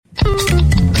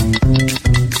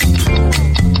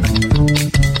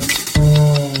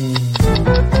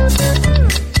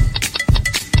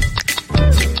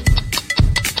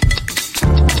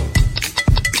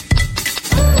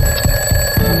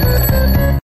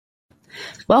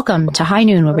Welcome to High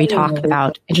Noon, where we talk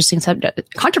about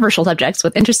controversial subjects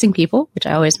with interesting people, which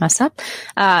I always mess up.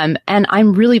 And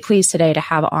I'm really pleased today to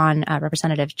have on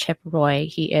Representative Chip Roy.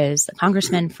 He is the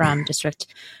congressman from District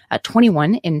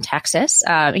 21 in Texas.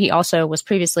 He also was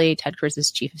previously Ted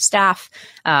Cruz's chief of staff.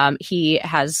 He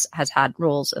has had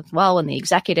roles as well in the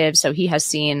executive, so he has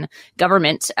seen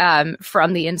government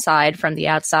from the inside, from the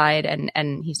outside,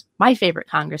 and he's my favorite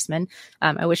congressman.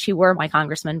 I wish he were my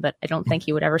congressman, but I don't think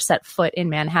he would ever set foot in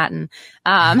Manhattan.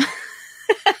 But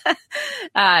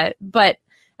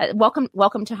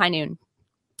welcome to High Noon.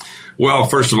 Well,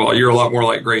 first of all, you're a lot more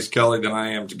like Grace Kelly than I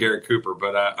am to Garrett Cooper,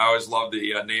 but I always love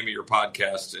the name of your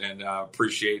podcast and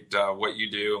appreciate what you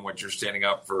do and what you're standing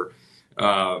up for,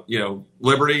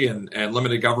 liberty and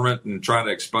limited government and trying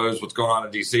to expose what's going on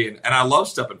in D.C. And I love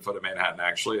stepping foot in Manhattan,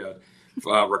 actually.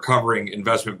 Recovering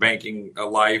investment banking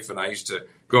life, and I used to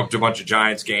go up to a bunch of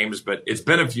Giants games, but it's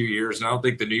been a few years, and I don't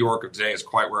think the New York of today is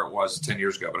quite where it was 10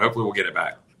 years ago, but hopefully we'll get it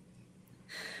back.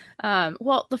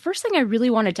 Well, the first thing I really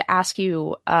wanted to ask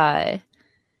you,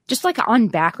 just like on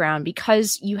background,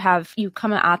 because you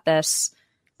come at this,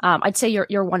 I'd say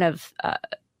you're one of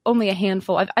only a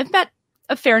handful. I've met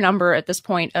a fair number at this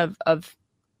point of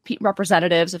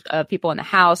representatives of people in the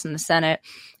House and the Senate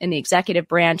in the executive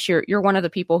branch. You're one of the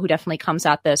people who definitely comes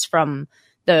at this from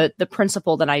the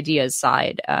principled and ideas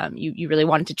side. You really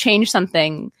wanted to change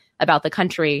something about the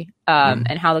country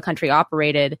and how the country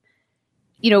operated.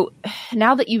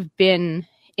 Now that you've been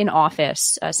in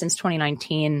office since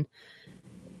 2019,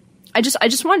 I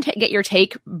just wanted to get your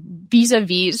take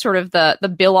vis-a-vis sort of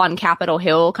the bill on Capitol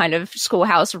Hill kind of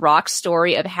Schoolhouse Rock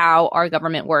story of how our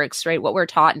government works, right? What we're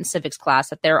taught in civics class,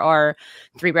 that there are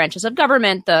three branches of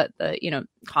government. The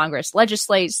Congress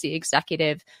legislates, the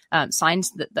executive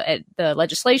signs the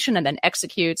legislation and then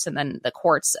executes, and then the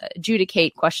courts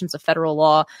adjudicate questions of federal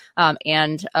law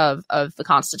and of the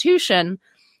Constitution.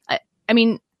 I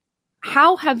mean,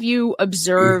 how have you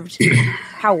observed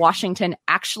how Washington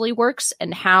actually works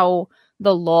and how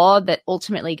the law that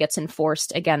ultimately gets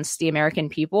enforced against the American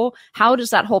people, how does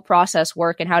that whole process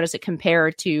work and how does it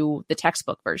compare to the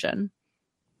textbook version?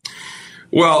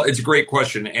 Well, it's a great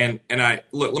question. And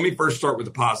let me first start with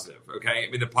the positive. Okay.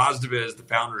 I mean, the positive is the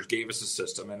founders gave us a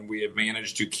system and we have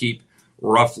managed to keep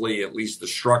roughly at least the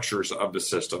structures of the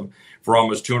system for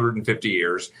almost 250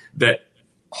 years that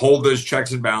hold those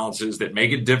checks and balances, that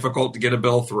make it difficult to get a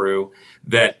bill through,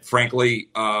 that frankly,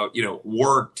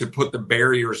 work to put the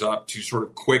barriers up to sort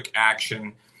of quick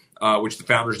action, which the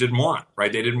founders didn't want,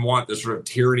 right? They didn't want the sort of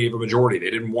tyranny of a majority. They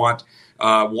didn't want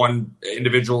one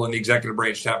individual in the executive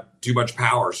branch to have too much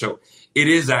power. So it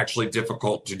is actually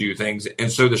difficult to do things. And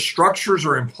so the structures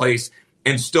are in place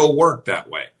and still work that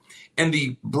way. And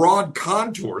the broad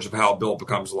contours of how a bill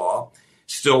becomes law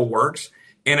still works.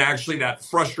 And actually, that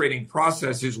frustrating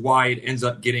process is why it ends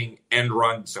up getting end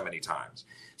run so many times.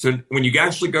 So when you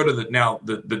actually go to the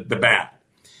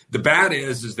bad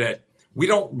is that we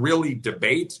don't really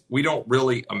debate. We don't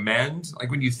really amend. Like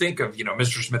when you think of,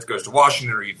 Mr. Smith Goes to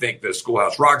Washington, or you think the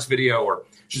Schoolhouse Rocks video, or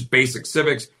just basic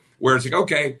civics, where it's like,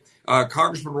 okay,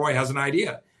 Congressman Roy has an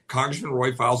idea. Congressman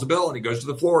Roy files a bill and he goes to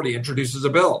the floor and he introduces a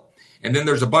bill. And then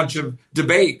there's a bunch of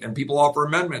debate and people offer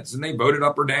amendments and they vote it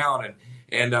up or down.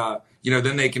 And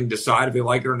then they can decide if they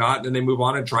like it or not. And then they move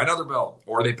on and try another bill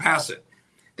or they pass it.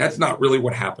 That's not really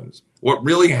what happens. What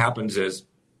really happens is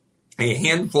a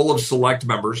handful of select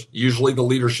members, usually the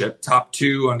leadership, top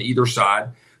two on either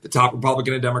side, the top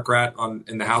Republican and Democrat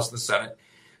in the House and the Senate,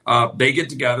 they get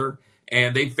together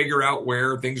and they figure out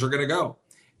where things are going to go.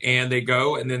 And they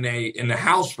go and then in the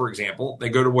House, for example, they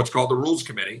go to what's called the Rules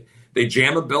Committee. They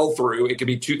jam a bill through. It could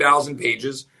be 2,000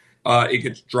 pages. It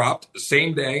gets dropped the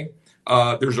same day.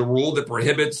 There's a rule that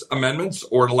prohibits amendments,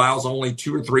 or it allows only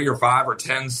 2 or 3 or 5 or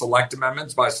 10 select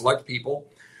amendments by select people.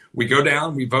 We go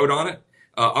down, we vote on it,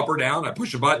 up or down. I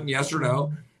push a button, yes or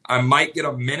no. I might get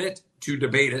a minute to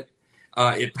debate it.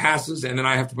 It passes, and then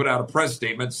I have to put out a press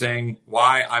statement saying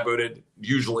why I voted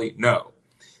usually no.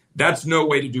 That's no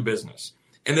way to do business.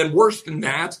 And then worse than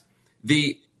that,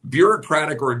 the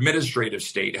bureaucratic or administrative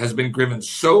state has been given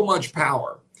so much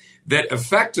power that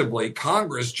effectively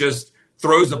Congress just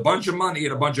throws a bunch of money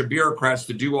at a bunch of bureaucrats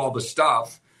to do all the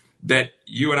stuff that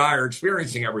you and I are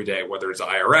experiencing every day, whether it's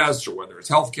IRS or whether it's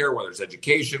healthcare, whether it's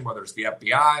education, whether it's the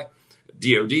FBI,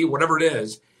 DOD, whatever it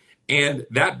is. And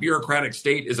that bureaucratic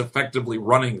state is effectively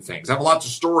running things. I have lots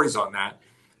of stories on that,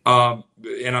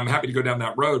 and I'm happy to go down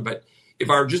that road. But if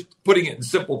I were just putting it in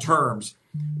simple terms,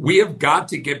 we have got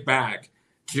to get back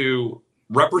to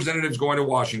representatives going to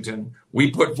Washington. We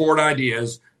put forward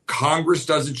ideas. Congress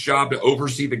does its job to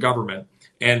oversee the government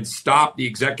and stop the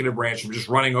executive branch from just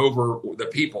running over the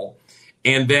people.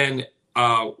 And then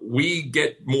we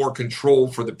get more control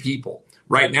for the people.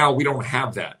 Right now, we don't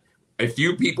have that. A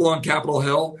few people on Capitol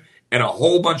Hill and a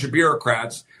whole bunch of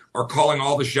bureaucrats are calling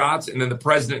all the shots, and then the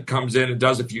president comes in and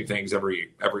does a few things every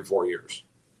 4 years.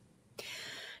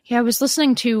 Yeah, I was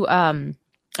listening to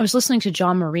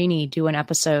John Marini do an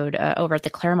episode over at the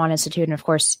Claremont Institute, and of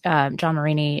course, John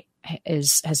Marini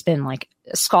has been like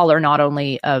a scholar not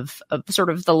only of sort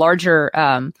of the larger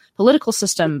political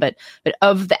system, but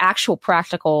of the actual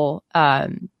practical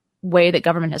way that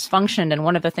government has functioned. And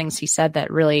one of the things he said that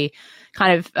really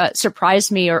kind of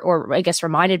surprised me, or I guess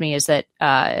reminded me, is that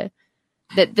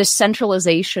that the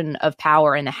centralization of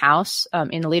power in the House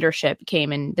in leadership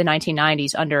came in the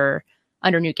 1990s under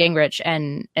Newt Gingrich,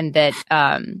 and that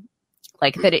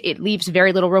that it leaves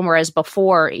very little room. Whereas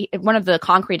before, one of the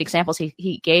concrete examples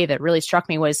he gave that really struck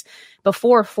me was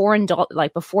before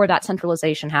before that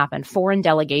centralization happened, foreign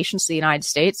delegations to the United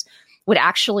States would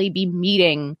actually be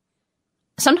meeting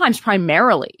sometimes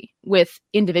primarily with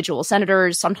individual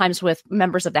senators, sometimes with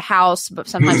members of the House, but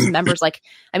sometimes members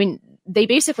they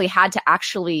basically had to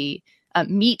actually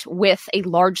meet with a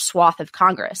large swath of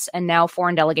Congress. And now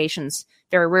foreign delegations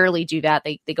very rarely do that.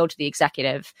 They go to the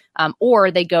executive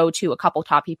or they go to a couple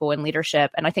top people in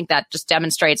leadership. And I think that just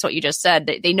demonstrates what you just said.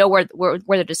 They know where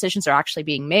the decisions are actually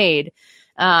being made.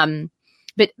 But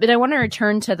I want to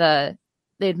return to the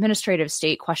administrative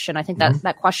state question. I think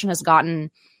that question has gotten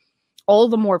all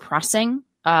the more pressing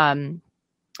in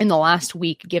the last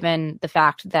week, given the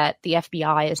fact that the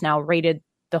FBI is now rated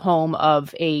the home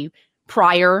of a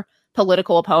prior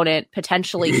political opponent,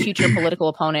 potentially future political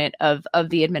opponent of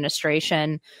the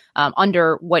administration,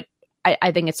 under what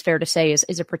I think it's fair to say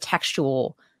is a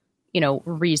pretextual,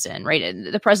 reason, right?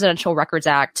 The Presidential Records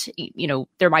Act,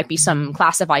 there might be some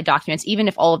classified documents. Even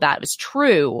if all of that was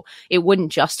true, it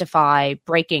wouldn't justify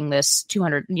breaking this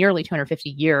nearly 250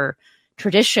 year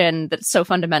tradition that's so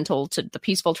fundamental to the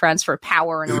peaceful transfer of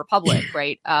power in a republic,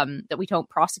 right? That we don't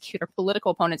prosecute our political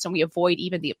opponents, and we avoid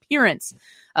even the appearance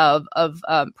of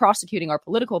prosecuting our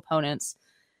political opponents.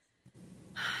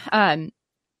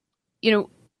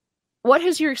 What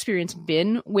has your experience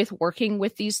been with working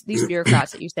with these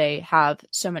bureaucrats that you say have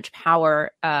so much power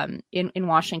in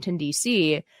Washington,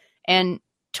 D.C.? And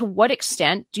to what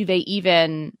extent do they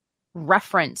even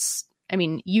reference,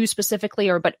 you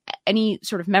specifically, but any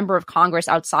sort of member of Congress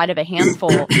outside of a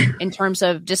handful in terms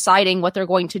of deciding what they're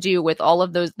going to do with all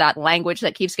of that language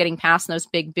that keeps getting passed in those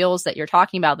big bills that you're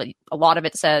talking about, that a lot of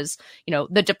it says,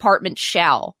 the department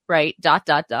shall, right? ...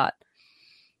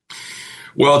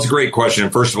 Well, it's a great question.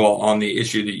 First of all, on the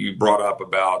issue that you brought up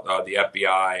about the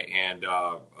FBI and,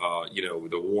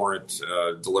 the warrant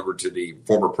delivered to the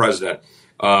former president,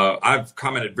 I've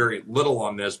commented very little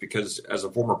on this because as a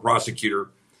former prosecutor,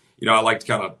 I like to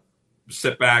kind of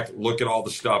sit back, look at all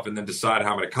the stuff, and then decide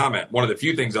how I'm going to comment. One of the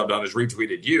few things I've done is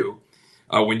retweeted you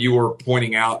when you were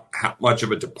pointing out how much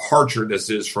of a departure this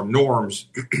is from norms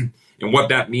and what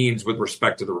that means with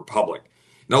respect to the republic.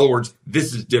 In other words,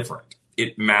 this is different.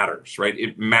 It matters, right?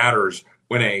 It matters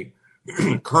when a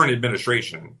current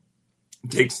administration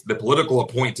takes the political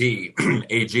appointee,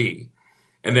 AG,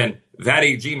 and then that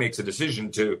AG makes a decision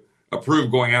to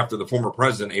approve going after the former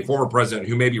president, a former president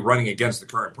who may be running against the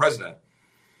current president.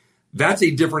 That's a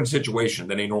different situation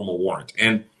than a normal warrant.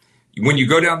 And when you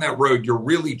go down that road, you're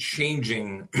really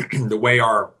changing the way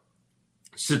our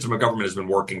system of government has been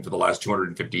working for the last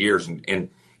 250 years and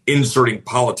inserting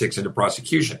politics into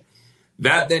prosecution.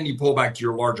 That then you pull back to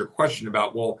your larger question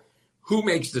about, well, who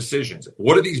makes decisions?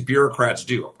 What do these bureaucrats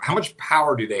do? How much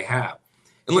power do they have?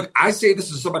 And look, I say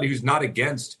this as somebody who's not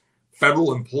against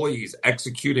federal employees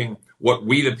executing what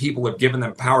we, the people, have given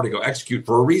them power to go execute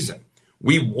for a reason.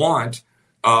 We want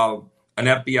an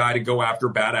FBI to go after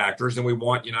bad actors, and we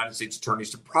want United States attorneys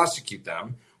to prosecute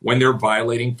them when they're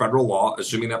violating federal law,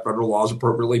 assuming that federal law is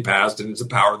appropriately passed and it's the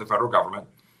power of the federal government.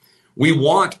 We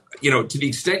want, to the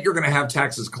extent you're going to have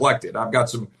taxes collected, I've got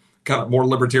some kind of more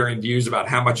libertarian views about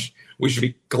how much we should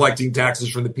be collecting taxes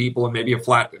from the people, and maybe a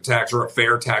flat tax or a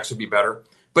fair tax would be better.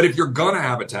 But if you're going to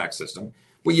have a tax system,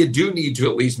 well, you do need to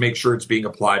at least make sure it's being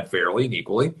applied fairly and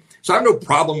equally. So I have no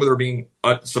problem with there being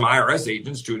some IRS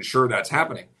agents to ensure that's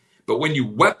happening. But when you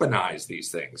weaponize these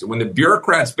things, and when the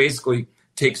bureaucrats basically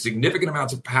take significant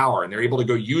amounts of power and they're able to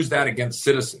go use that against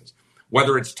citizens,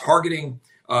 whether it's targeting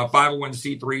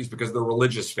 501c3s because of their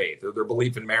religious faith or their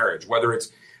belief in marriage, whether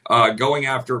it's going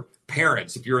after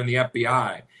parents, if you're in the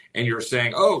FBI and you're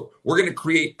saying, oh, we're going to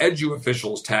create edu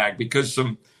officials tag because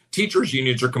some teachers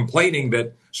unions are complaining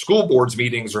that school boards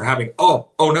meetings are having, oh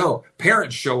no,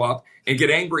 parents show up and get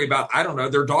angry about,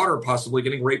 their daughter possibly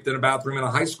getting raped in a bathroom in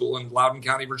a high school in Loudoun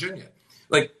County, Virginia.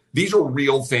 Like, These are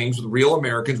real things with real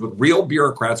Americans, with real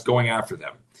bureaucrats going after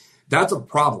them. That's a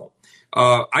problem.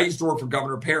 I used to work for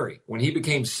Governor Perry. When he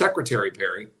became Secretary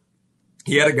Perry,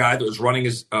 he had a guy that was running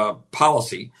his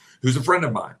policy who's a friend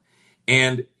of mine.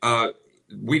 And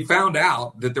we found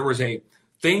out that there was a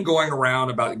thing going around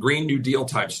about Green New Deal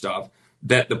type stuff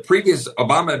that the previous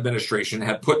Obama administration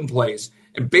had put in place.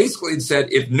 And basically it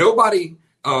said, if nobody,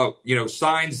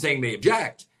 signs saying they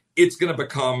object, it's going to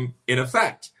become in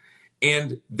effect.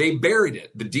 And they buried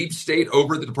it. The deep state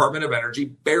over the Department of Energy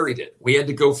buried it. We had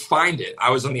to go find it. I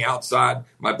was on the outside.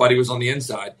 My buddy was on the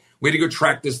inside. We had to go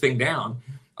track this thing down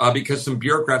because some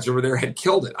bureaucrats over there had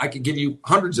killed it. I could give you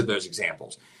hundreds of those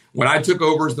examples. When I took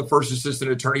over as the first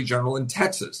assistant attorney general in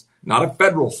Texas, not a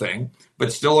federal thing,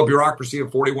 but still a bureaucracy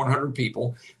of 4,100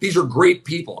 people. These are great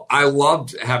people. I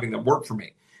loved having them work for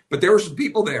me. But there were some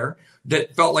people there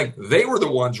that felt like they were the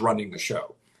ones running the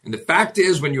show. And the fact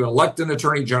is, when you elect an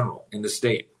attorney general in the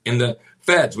state, in the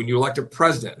feds, when you elect a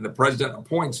president and the president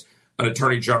appoints an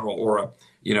attorney general or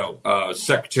a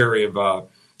secretary of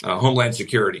Homeland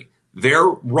Security, they're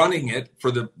running it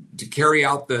to carry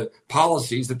out the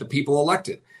policies that the people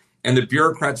elected. And the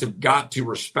bureaucrats have got to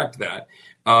respect that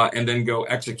and then go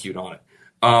execute on it.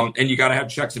 And you got to have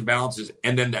checks and balances.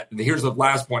 And then here's the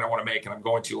last point I want to make, and I'm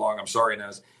going too long. I'm sorry,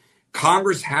 Inez.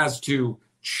 Congress has to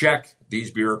check these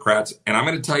bureaucrats. And I'm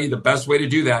going to tell you the best way to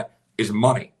do that is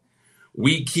money.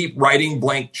 We keep writing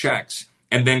blank checks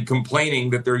and then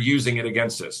complaining that they're using it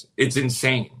against us. It's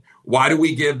insane. Why do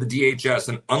we give the DHS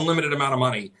an unlimited amount of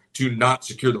money to not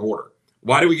secure the border?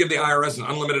 Why do we give the IRS an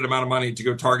unlimited amount of money to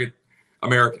go target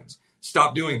Americans?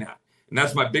 Stop doing that. And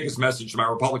that's my biggest message to my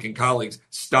Republican colleagues.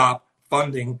 Stop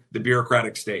funding the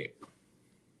bureaucratic state.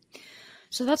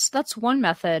 So that's one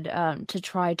method to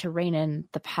try to rein in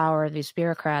the power of these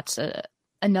bureaucrats.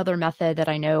 Another method that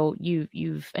I know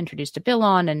you've introduced a bill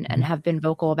on and have been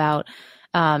vocal about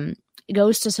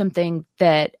goes to something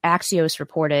that Axios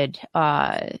reported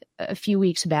a few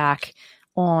weeks back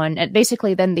on, and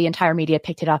basically then the entire media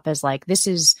picked it up as like, this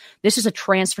is a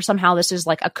transfer. Somehow this is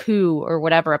like a coup or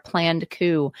whatever, a planned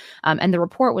coup. And the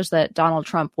report was that Donald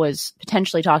Trump was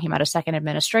potentially talking about a second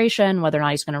administration, whether or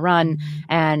not he's going to run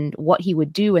and what he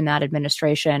would do in that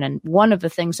administration. And one of the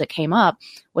things that came up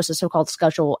was the so-called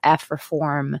Schedule F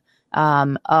reform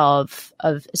of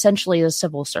essentially the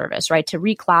civil service, right? To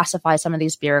reclassify some of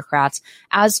these bureaucrats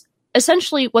as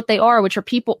essentially what they are, which are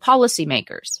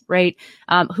policymakers, right?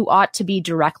 Who ought to be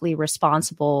directly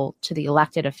responsible to the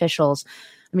elected officials.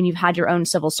 I mean, you've had your own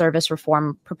civil service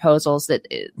reform proposals that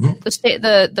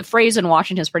the phrase in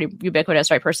Washington is pretty ubiquitous,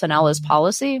 right? Personnel is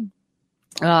policy.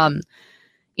 How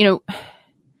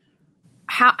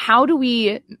do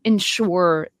we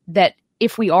ensure that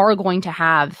if we are going to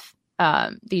have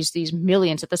these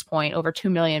millions at this point, over 2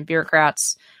 million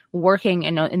bureaucrats working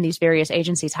in these various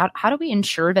agencies, how do we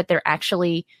ensure that they're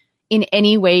actually in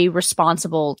any way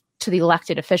responsible to the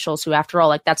elected officials who, after all,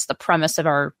 like that's the premise of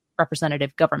our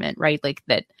representative government, right? Like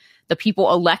that the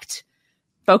people elect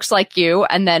folks like you,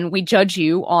 and then we judge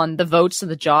you on the votes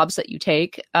and the jobs that you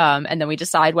take. And then we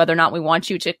decide whether or not we want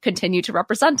you to continue to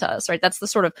represent us, right? That's the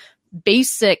sort of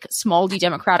basic small d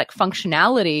democratic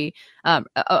functionality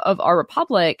of our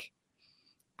republic.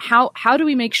 How do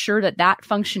we make sure that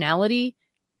functionality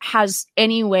has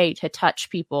any way to touch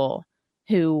people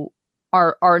who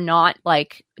are not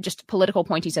like just political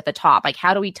appointees at the top? Like,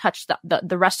 how do we touch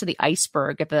the rest of the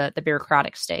iceberg of the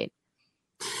bureaucratic state?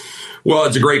 Well,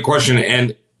 it's a great question.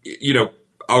 And,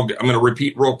 I'm going to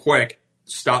repeat real quick.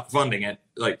 Stop funding it.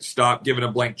 Like, stop giving a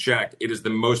blank check. It is the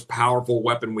most powerful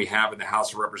weapon we have in the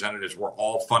House of Representatives, where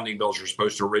all funding bills are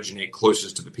supposed to originate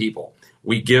closest to the people.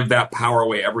 We give that power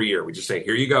away every year. We just say,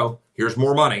 here you go. Here's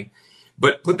more money.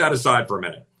 But put that aside for a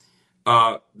minute.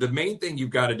 The main thing you've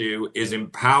got to do is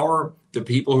empower the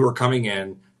people who are coming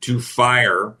in to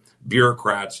fire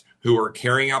bureaucrats who are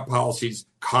carrying out policies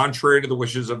contrary to the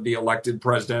wishes of the elected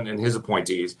president and his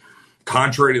appointees,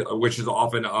 contrary to the wishes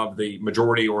often of the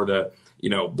majority or the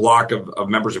block of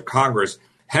members of Congress.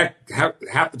 Heck,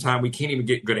 half the time we can't even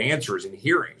get good answers in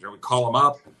hearings. Or we call them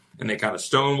up and they kind of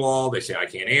stonewall. They say, I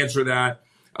can't answer that.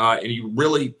 And you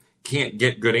really can't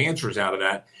get good answers out of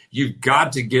that. You've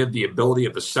got to give the ability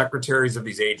of the secretaries of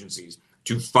these agencies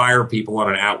to fire people on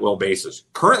an at-will basis.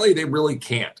 Currently, they really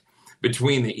can't.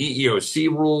 Between the EEOC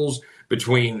rules,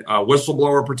 between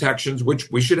whistleblower protections,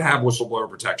 which we should have whistleblower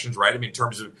protections, right? I mean, in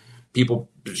terms of people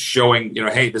showing,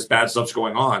 hey, this bad stuff's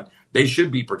going on, they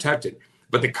should be protected.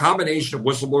 But the combination of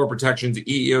whistleblower protections,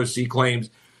 EEOC claims,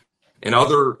 and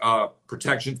other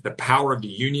protections, the power of the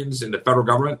unions in the federal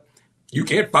government, you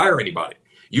can't fire anybody.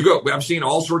 I've seen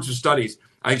all sorts of studies.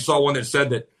 I saw one that said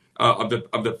that of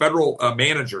the federal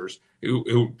managers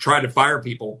who tried to fire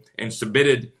people and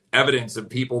submitted evidence of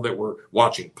people that were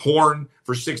watching porn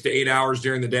for 6 to 8 hours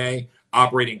during the day,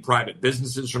 operating private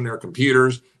businesses from their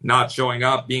computers, not showing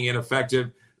up, being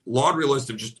ineffective, laundry list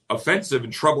of just offensive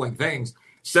and troubling things.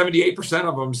 78%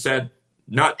 of them said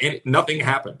nothing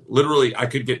happened. Literally, I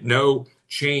could get no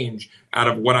change out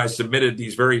of when I submitted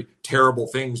these very terrible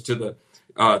things to the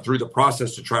through the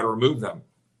process to try to remove them.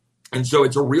 And so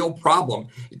it's a real problem.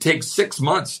 It takes 6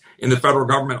 months in the federal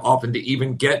government often to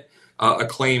even get a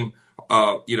claim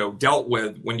dealt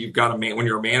with when you've got when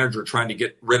you're a manager trying to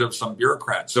get rid of some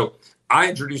bureaucrat. So I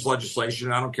introduced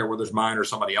legislation, I don't care whether it's mine or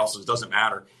somebody else's, doesn't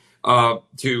matter,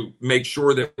 to make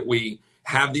sure that we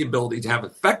have the ability to have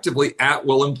effectively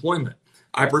at-will employment.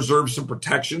 I preserve some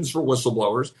protections for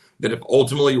whistleblowers that if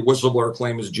ultimately your whistleblower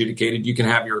claim is adjudicated, you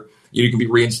can be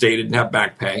reinstated and have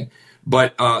back pay.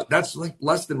 But that's like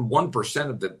less than 1%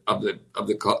 of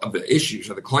the issues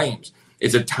or the claims.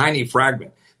 It's a tiny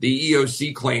fragment. The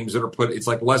EOC claims that are put, it's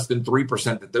like less than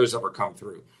 3% that those ever come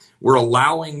through. We're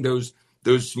allowing those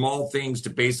small things to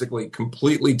basically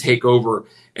completely take over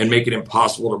and make it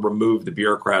impossible to remove the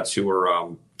bureaucrats who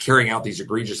are carrying out these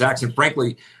egregious acts and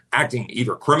frankly acting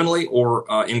either criminally or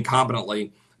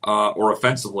incompetently or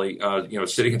offensively,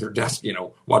 sitting at their desk,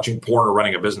 watching porn or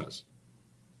running a business.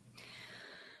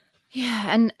 Yeah,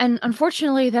 and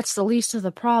unfortunately, that's the least of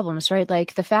the problems, right?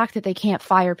 Like the fact that they can't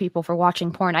fire people for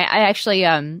watching porn. I actually,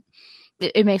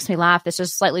 it makes me laugh. This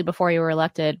is slightly before you were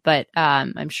elected, but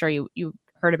I'm sure you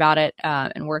heard about it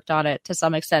and worked on it to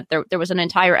some extent. There was an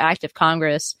entire act of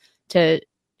Congress to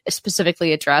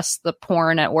specifically address the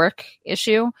porn at work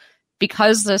issue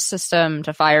because the system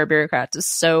to fire bureaucrats is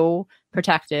so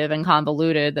protective and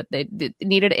convoluted that they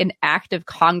needed an act of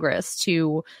Congress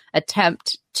to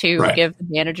attempt to give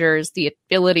managers the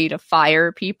ability to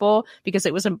fire people because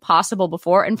it was impossible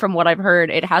before. And from what I've heard,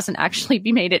 it hasn't actually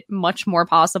made it much more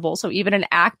possible. So even an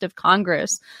act of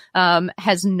Congress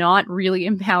has not really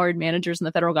empowered managers in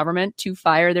the federal government to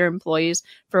fire their employees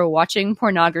for watching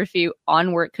pornography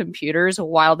on work computers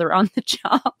while they're on the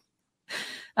job.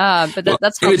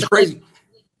 That's how it's crazy.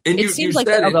 And it you seems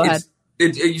said like, go ahead.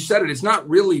 You said it. It's not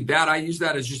really that. I use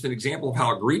that as just an example of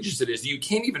how egregious it is. You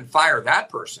can't even fire that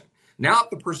person. Now,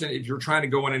 if you're trying to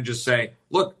go in and just say,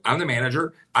 look, I'm the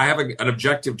manager. I have an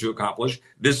objective to accomplish.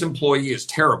 This employee is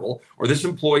terrible, or this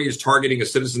employee is targeting a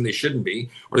citizen they shouldn't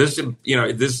be, or this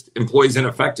employee is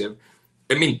ineffective.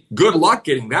 I mean, good luck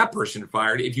getting that person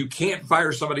fired if you can't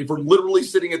fire somebody for literally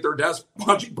sitting at their desk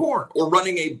watching porn or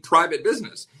running a private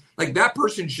business. Like that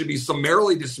person should be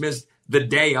summarily dismissed the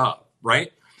day of,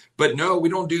 right? But no, we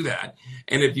don't do that.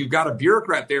 And if you've got a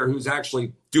bureaucrat there who's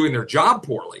actually doing their job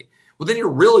poorly, well, then you're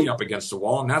really up against the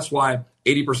wall. And that's why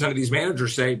 80% of these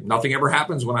managers say nothing ever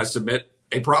happens when I submit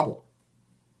a problem.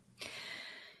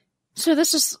 So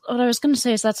this is what I was going to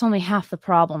say is that's only half the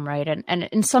problem, right? And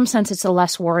in some sense, it's a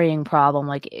less worrying problem.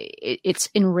 Like it's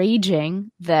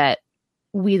enraging that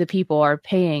we, the people, are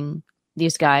paying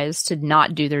these guys to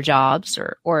not do their jobs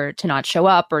or to not show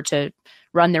up or to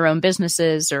run their own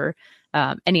businesses or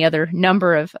any other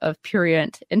number of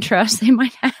prurient interests they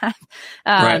might have.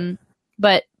 Right.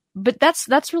 But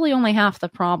that's really only half the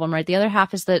problem, right? The other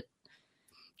half is that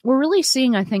we're really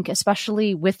seeing, I think,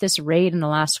 especially with this raid in the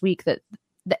last week, that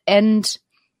the end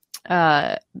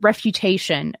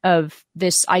refutation of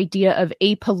this idea of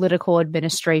apolitical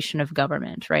administration of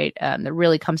government, right? That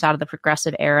really comes out of the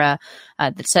progressive era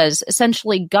that says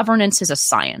essentially governance is a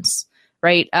science,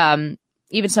 right?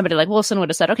 Even somebody like Wilson would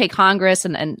have said, okay, Congress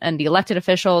and the elected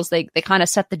officials, they kind of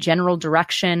set the general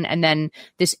direction. And then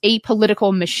this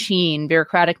apolitical machine,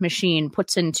 bureaucratic machine,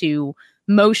 puts into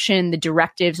motion the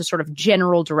directives, the sort of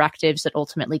general directives that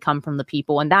ultimately come from the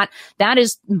people. And that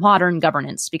is modern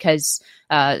governance because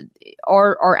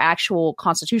our actual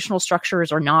constitutional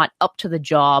structures are not up to the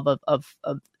job of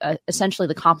essentially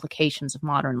the complications of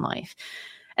modern life.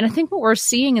 And I think what we're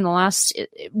seeing in the last,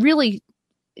 really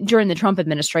during the Trump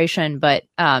administration, but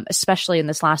especially in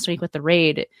this last week with the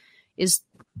raid, is,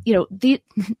 the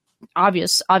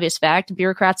obvious fact,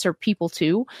 bureaucrats are people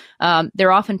too.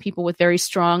 They're often people with very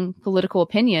strong political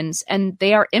opinions, and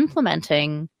they are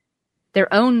implementing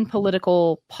their own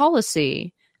political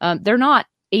policy. They're not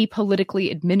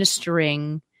apolitically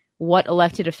administering what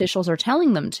elected officials are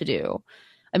telling them to do.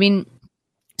 I mean,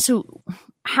 so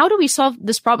how do we solve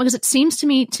this problem? Because it seems to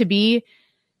me to be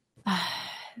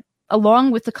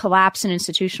along with the collapse in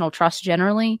institutional trust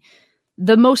generally,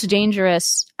 the most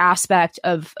dangerous aspect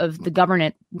of the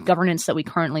governance that we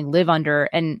currently live under.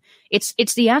 And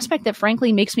it's the aspect that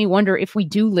frankly makes me wonder if we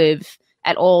do live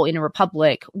at all in a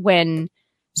republic when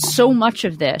so much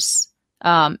of this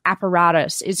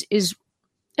apparatus is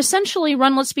essentially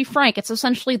run, let's be frank, it's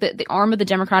essentially the arm of the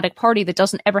Democratic Party that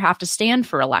doesn't ever have to stand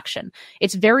for election.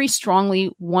 It's very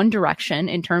strongly one direction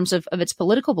in terms of its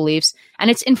political beliefs, and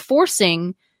it's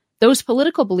enforcing those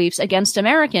political beliefs against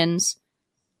Americans.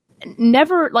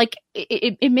 Never, like,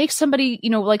 it makes somebody,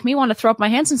 like me want to throw up my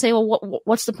hands and say, well,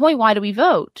 what's the point? Why do we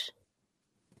vote?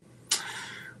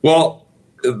 Well,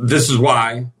 this is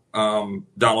why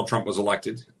Donald Trump was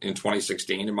elected in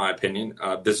 2016, in my opinion.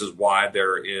 This is why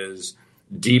there is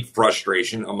deep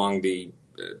frustration among the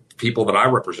people that I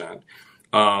represent,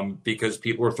 because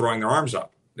people are throwing their arms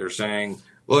up. They're saying,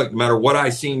 look, no matter what I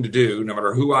seem to do, no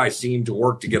matter who I seem to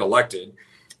work to get elected,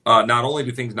 not only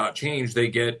do things not change, they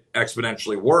get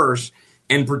exponentially worse.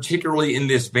 And particularly in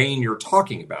this vein you're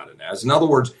talking about it as. In other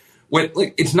words,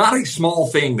 it's not a small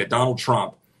thing that Donald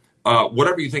Trump,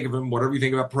 whatever you think of him, whatever you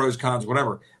think about pros, cons,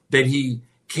 whatever, that he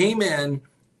came in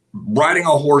riding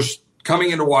a horse,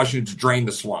 coming into Washington to drain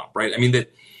the swamp, right? I mean,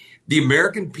 that the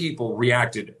American people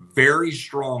reacted very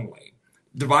strongly,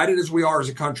 divided as we are as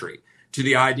a country, to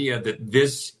the idea that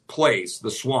this place,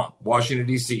 the swamp, Washington,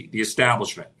 D.C., the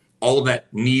establishment, all of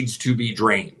that needs to be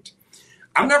drained.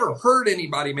 I've never heard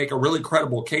anybody make a really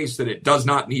credible case that it does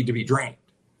not need to be drained.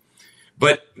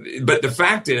 But the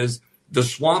fact is, the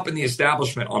swamp and the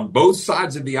establishment on both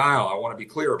sides of the aisle, I want to be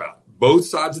clear about, both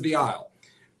sides of the aisle,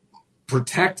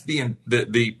 protect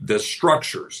the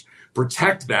structures,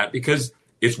 protect that, because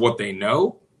it's what they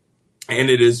know, and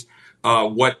it is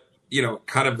what,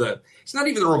 kind of it's not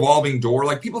even the revolving door.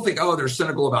 Like, people think, oh, they're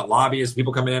cynical about lobbyists.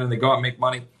 People come in and they go out and make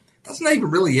money. That's not even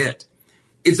really it.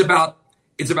 It's about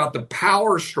the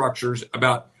power structures,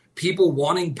 about people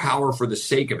wanting power for the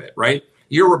sake of it, right?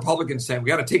 You're Republicans saying we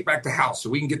got to take back the House so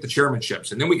we can get the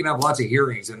chairmanships, and then we can have lots of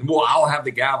hearings, and I'll have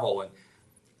the gavel. And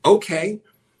okay,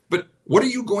 but what are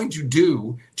you going to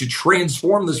do to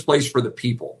transform this place for the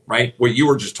people, right? What you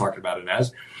were just talking about,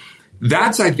 Inez.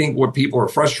 That's, I think, what people are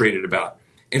frustrated about.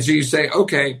 And so you say,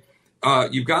 okay,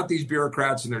 you've got these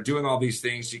bureaucrats and they're doing all these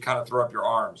things. You kind of throw up your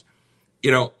arms.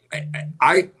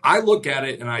 I look at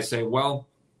it and I say, well,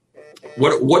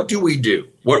 what do we do?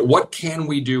 What can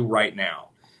we do right now?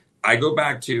 I go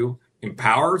back to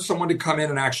empower someone to come in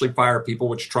and actually fire people,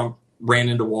 which Trump ran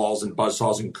into walls and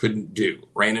buzzsaws and couldn't do,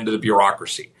 ran into the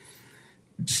bureaucracy.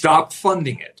 Stop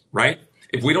funding it, right?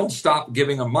 If we don't stop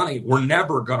giving them money, we're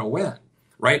never going to win,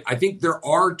 right? I think there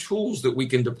are tools that we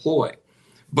can deploy.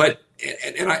 But,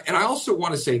 and I also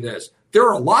want to say this, there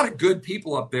are a lot of good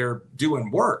people up there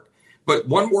doing work. But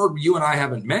one word you and I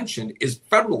haven't mentioned is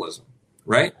federalism,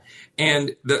 right?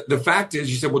 And the fact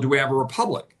is, you said, well, do we have a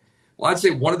republic? Well, I'd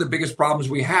say one of the biggest problems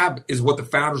we have is what the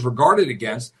founders were guarded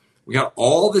against. We got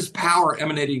all this power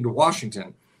emanating to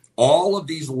Washington, all of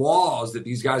these laws that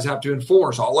these guys have to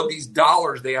enforce, all of these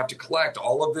dollars they have to collect,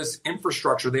 all of this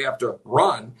infrastructure they have to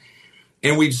run.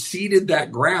 And we've ceded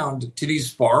that ground to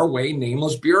these faraway,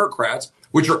 nameless bureaucrats,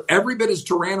 which are every bit as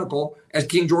tyrannical as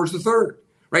King George III,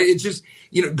 right? It's just,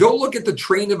 go look at the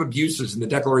train of abuses in the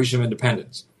Declaration of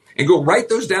Independence and go write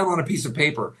those down on a piece of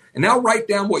paper. And now write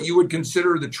down what you would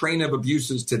consider the train of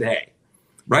abuses today,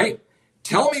 right?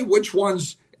 Tell me which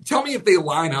ones, tell me if they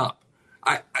line up.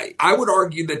 I would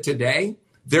argue that today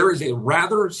there is a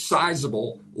rather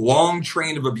sizable long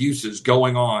train of abuses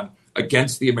going on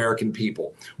against the American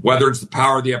people, whether it's the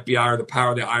power of the FBI or the power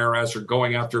of the IRS, or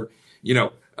going after,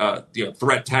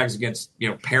 threat tags against,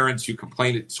 parents who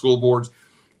complain at school boards,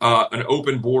 an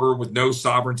open border with no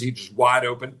sovereignty, just wide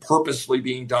open, purposely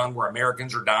being done, where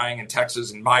Americans are dying in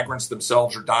Texas and migrants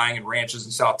themselves are dying in ranches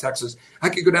in South Texas. I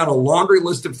could go down a laundry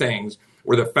list of things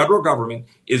where the federal government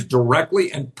is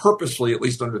directly and purposely, at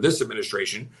least under this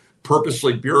administration,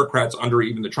 purposely, bureaucrats under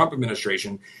even the Trump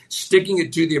administration, sticking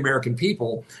it to the American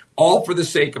people, all for the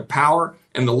sake of power.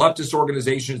 And the leftist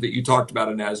organizations that you talked about,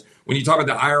 Inez, when you talk about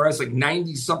the IRS, like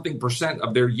 90-something%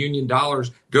 of their union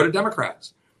dollars go to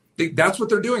Democrats. That's what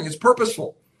they're doing. It's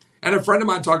purposeful. And a friend of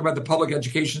mine talked about the public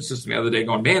education system the other day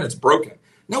going, man, it's broken.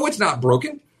 No, it's not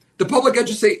broken. The public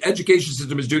education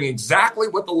system is doing exactly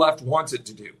what the left wants it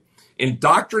to do.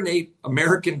 Indoctrinate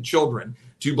American children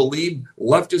to believe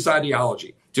leftist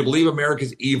ideology, to believe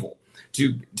America's evil,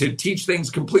 to teach things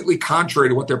completely contrary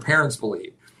to what their parents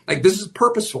believe. Like, this is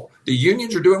purposeful. The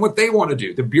unions are doing what they want to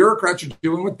do. The bureaucrats are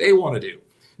doing what they want to do.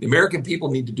 The American people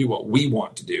need to do what we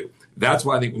want to do. That's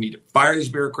why I think we need to fire these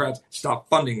bureaucrats, stop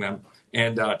funding them,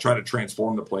 and try to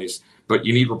transform the place. But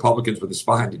you need Republicans with a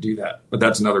spine to do that. But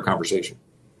that's another conversation.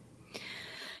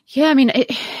 Yeah, I mean,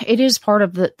 it is part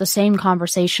of the same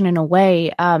conversation in a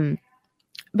way.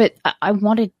 But I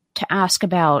wanted to ask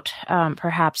about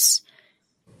perhaps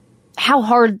how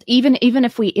hard, even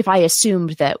if I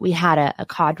assumed that we had a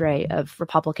cadre of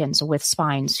Republicans with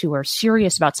spines who are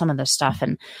serious about some of this stuff,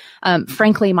 and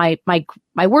frankly, my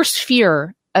worst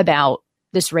fear about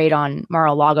this raid on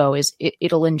Mar-a-Lago is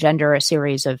it'll engender a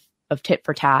series of tit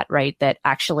for tat, right? That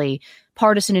actually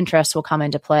partisan interests will come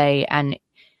into play, and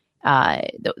I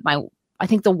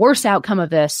think the worst outcome of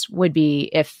this would be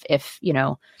if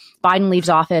Biden leaves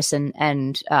office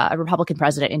and a Republican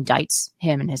president indicts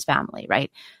him and his family,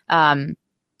 right?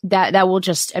 That will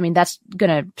just, that's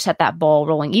going to set that ball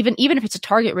rolling. Even if it's a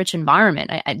target-rich environment,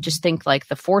 I just think like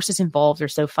the forces involved are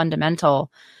so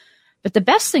fundamental. But the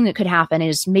best thing that could happen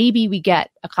is maybe we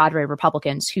get a cadre of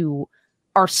Republicans who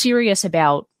are serious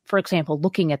about, for example,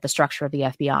 looking at the structure of the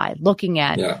FBI, looking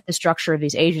at the structure of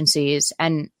these agencies,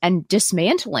 and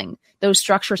dismantling those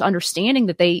structures, understanding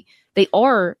that they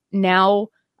are now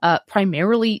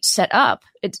primarily set up,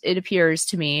 it appears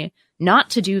to me, not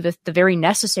to do the very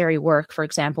necessary work, for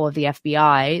example, of the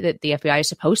FBI that the FBI is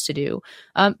supposed to do,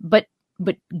 but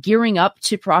gearing up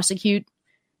to prosecute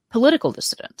political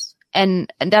dissidents.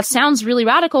 And that sounds really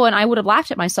radical, and I would have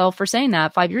laughed at myself for saying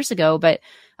that 5 years ago, but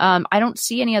I don't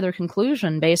see any other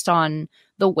conclusion based on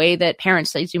the way that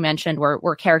parents, as you mentioned,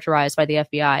 were characterized by the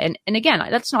FBI. And again,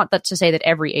 that's not to say that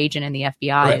every agent in the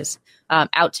FBI is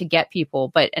out to get people,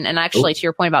 but and actually, to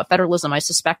your point about federalism, I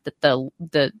suspect that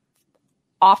the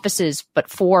offices, but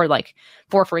for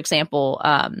example,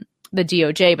 the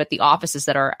DOJ, but the offices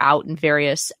that are out in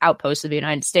various outposts of the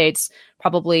United States,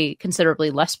 probably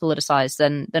considerably less politicized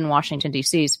than Washington,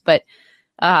 D.C.'s. But,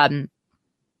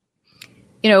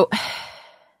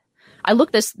 I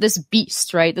look this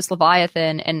beast, right, this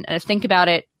Leviathan, and I think about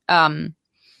it.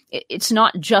 It's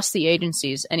not just the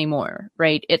agencies anymore,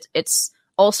 right? It's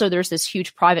also, there's this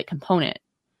huge private component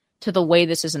to the way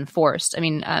this is enforced.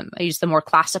 I use the more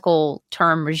classical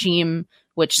term regime,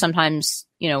 which sometimes,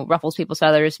 ruffles people's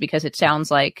feathers because it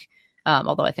sounds like,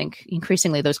 although I think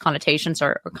increasingly those connotations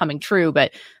are coming true,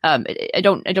 but I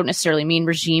don't necessarily mean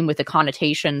regime with the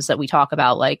connotations that we talk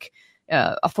about, like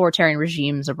authoritarian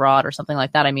regimes abroad or something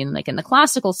like that. I mean, like in the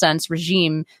classical sense,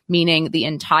 regime meaning the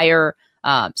entire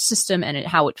system and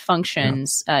how it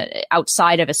functions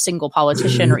outside of a single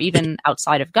politician or even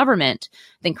outside of government.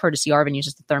 I think Curtis Yarvin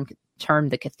uses the term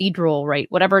the cathedral, right?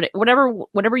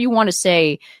 Whatever you want to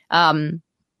say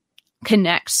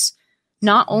connects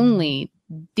not only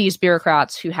these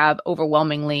bureaucrats who have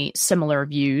overwhelmingly similar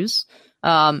views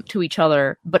to each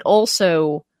other, but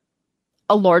also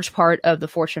a large part of the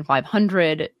Fortune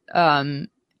 500,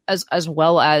 as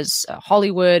well as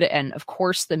Hollywood, and of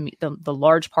course the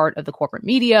large part of the corporate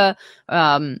media.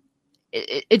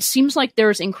 It seems like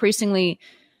there's increasingly,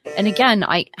 and again,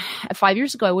 5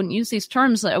 years ago I wouldn't use these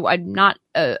terms. I'm not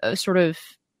a sort of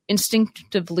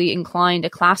instinctively inclined to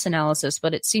class analysis,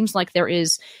 but it seems like there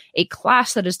is a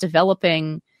class that is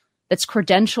developing that's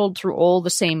credentialed through all the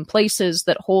same places,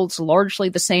 that holds largely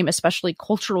the same, especially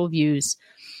cultural views,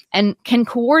 and can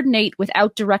coordinate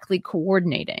without directly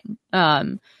coordinating.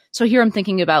 So here I'm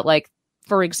thinking about, like,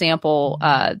 for example,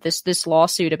 this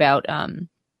lawsuit about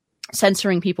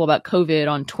censoring people about COVID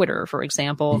on Twitter, for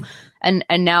example, and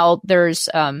now there's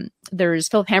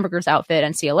Philip Hamburger's outfit,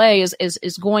 NCLA,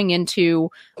 is going into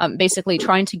basically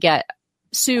trying to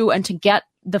sue and to get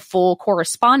the full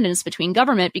correspondence between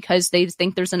government, because they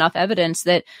think there's enough evidence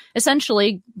that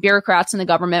essentially bureaucrats in the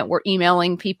government were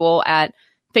emailing people at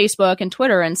Facebook and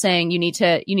Twitter and saying, you need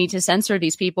to censor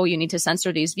these people, you need to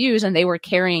censor these views, and they were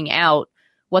carrying out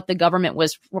what the government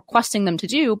was requesting them to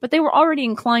do, but they were already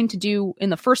inclined to do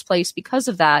in the first place because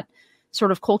of that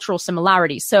sort of cultural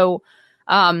similarity. So,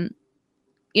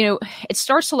 it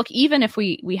starts to look, even if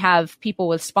we have people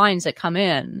with spines that come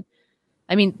in,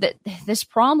 I mean, this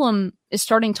problem is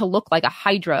starting to look like a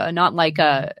hydra, not like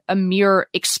a mere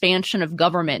expansion of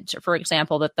government, for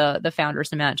example, that the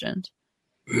founders imagined.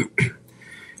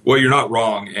 Well, you're not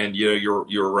wrong, and you're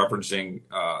referencing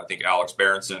I think Alex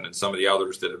Berenson and some of the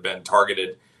others that have been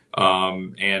targeted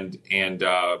and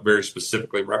very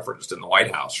specifically referenced in the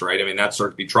White House, right? I mean, that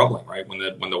starts to be troubling, right? When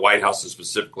the White House is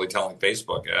specifically telling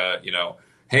Facebook,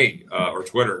 hey, or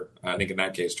Twitter, I think in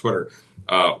that case Twitter,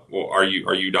 well, are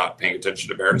you not paying attention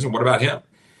to Berenson? What about him?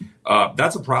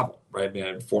 That's a problem, right? I mean,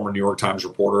 a former New York Times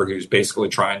reporter who's basically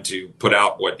trying to put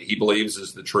out what he believes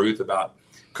is the truth about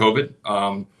COVID.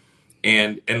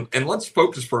 And let's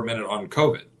focus for a minute on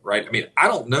COVID, right? I mean, I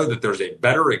don't know that there's a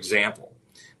better example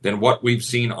than what we've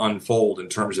seen unfold in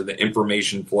terms of the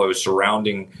information flow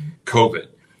surrounding COVID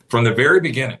from the very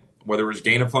beginning, whether it was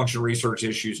gain of function research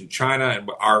issues in China and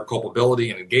our culpability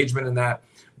and engagement in that,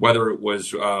 whether it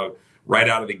was right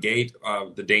out of the gate,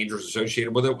 the dangers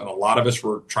associated with it. When a lot of us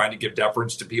were trying to give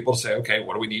deference to people to say, okay,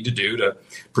 what do we need to do to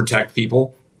protect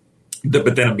people?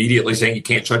 But then immediately saying you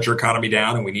can't shut your economy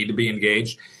down and we need to be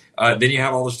engaged. Then you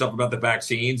have all this stuff about the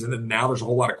vaccines, and then now there's a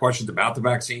whole lot of questions about the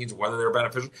vaccines, whether they're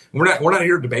beneficial. We're not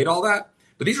here to debate all that,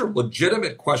 but these are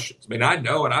legitimate questions. I mean, I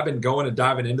know, and I've been going and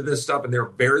diving into this stuff, and they're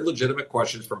very legitimate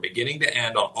questions from beginning to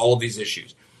end on all of these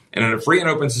issues. And in a free and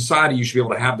open society, you should be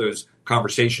able to have those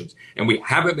conversations. And we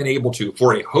haven't been able to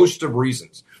for a host of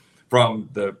reasons, from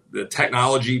the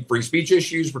technology, free speech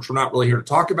issues, which we're not really here to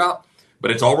talk about, but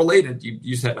it's all related.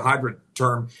 You said the hybrid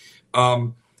term.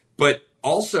 But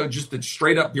also just the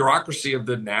straight up bureaucracy of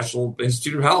the National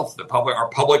Institute of Health, our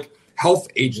public health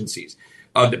agencies,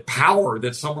 the power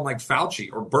that someone like Fauci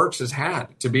or Birx has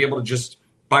had to be able to just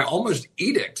by almost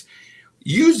edict,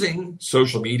 using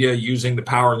social media, using the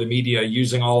power of the media,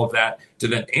 using all of that to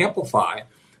then amplify.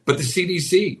 But the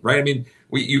CDC, right? I mean,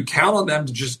 you count on them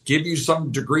to just give you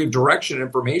some degree of direction and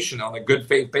information on a good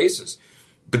faith basis.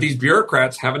 But these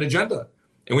bureaucrats have an agenda.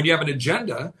 And when you have an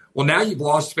agenda, well, now you've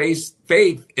lost faith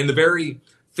in the very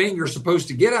thing you're supposed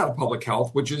to get out of public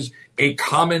health, which is a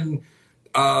common,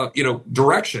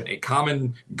 direction, a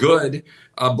common good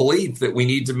belief that we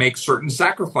need to make certain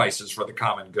sacrifices for the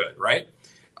common good, right?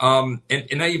 And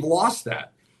now you've lost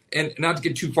that. And not to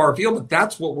get too far afield, but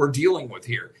that's what we're dealing with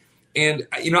here. And,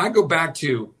 I go back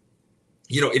to,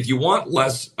 if you want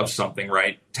less of something,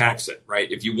 right, tax it, right?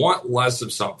 If you want less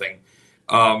of something,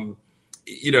 or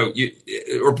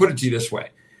put it to you this way,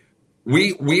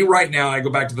 we right now, I go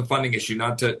back to the funding issue,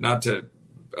 not to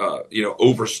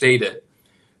overstate it,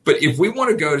 but if we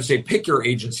want to go to say, pick your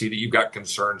agency that you've got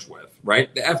concerns with,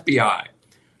 right? The FBI,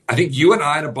 I think you and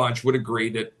I and a bunch would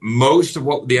agree that most of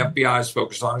what the FBI is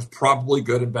focused on is probably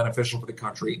good and beneficial for the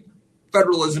country.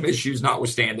 Federalism issues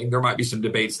notwithstanding, there might be some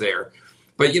debates there.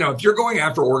 But, if you're going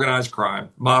after organized crime,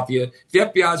 mafia, if the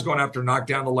FBI is going after knock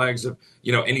down the legs of,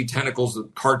 any tentacles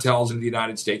of cartels in the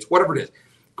United States, whatever it is,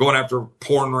 going after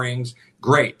porn rings,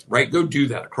 great, right? Go do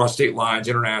that across state lines,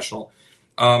 international.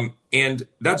 And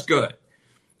that's good.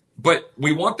 But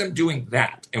we want them doing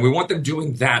that, and we want them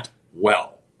doing that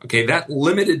well. Okay, that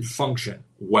limited function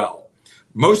well.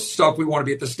 Most stuff we want to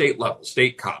be at the state level,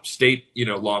 state cops, state,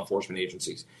 law enforcement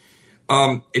agencies.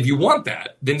 If you want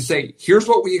that, then say, here's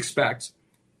what we expect,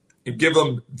 and give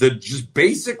them the just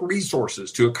basic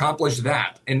resources to accomplish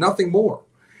that and nothing more.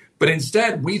 But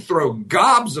instead, we throw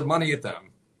gobs of money at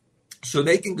them so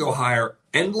they can go hire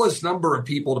endless number of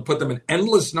people to put them in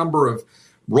endless number of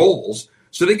roles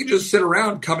so they can just sit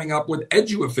around coming up with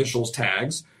edu officials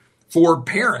tags for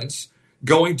parents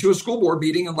going to a school board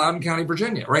meeting in Loudoun County,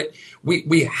 Virginia, right?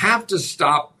 We have to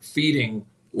stop feeding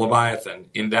Leviathan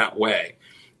in that way.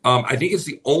 I think it's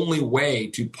the only way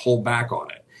to pull back on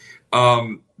it.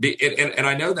 And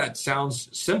I know that sounds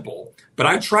simple, but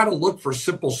I try to look for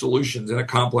simple solutions in a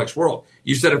complex world.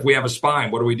 You said, if we have a spine,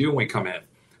 what do we do when we come in?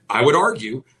 I would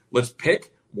argue, let's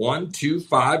pick 1, 2,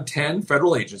 5, 10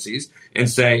 federal agencies and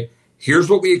say, here's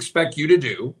what we expect you to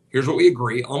do. Here's what we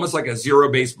agree, almost like a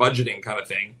zero-based budgeting kind of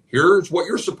thing. Here's what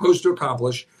you're supposed to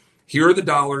accomplish. Here are the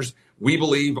dollars we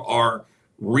believe are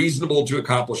reasonable to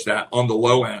accomplish that on the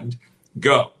low end.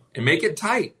 Go and make it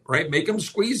tight, right? Make them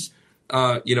squeeze,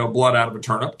 blood out of a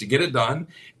turnip to get it done,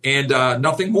 and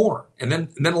nothing more. And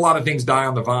then a lot of things die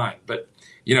on the vine. But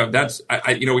that's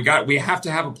we have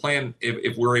to have a plan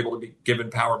if we're able to be given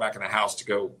power back in the House to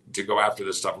go after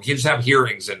this stuff. We can't just have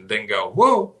hearings and then go,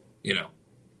 whoa,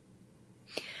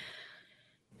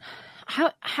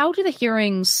 How do the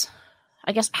hearings?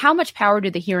 I guess how much power do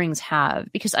the hearings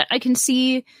have? Because I can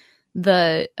see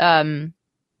the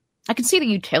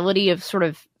utility of sort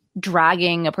of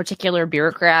dragging a particular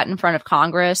bureaucrat in front of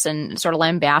Congress and sort of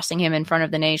lambasting him in front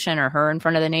of the nation or her in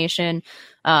front of the nation.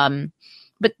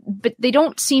 But they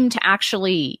don't seem to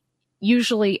actually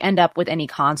usually end up with any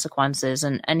consequences.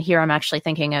 And here I'm actually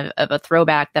thinking of a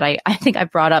throwback that I think I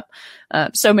brought up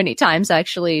so many times,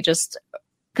 actually, just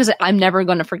because I'm never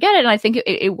going to forget it. And I think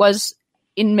it was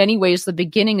in many ways the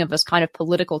beginning of this kind of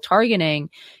political targeting.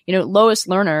 Lois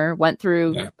Lerner went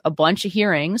through a bunch of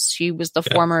hearings. She was the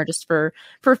former, just for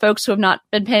folks who have not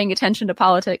been paying attention to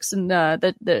politics in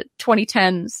the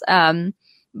 2010s.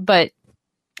 But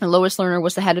Lois Lerner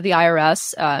was the head of the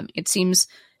IRS. It seems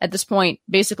at this point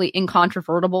basically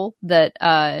incontrovertible that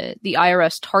the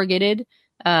IRS targeted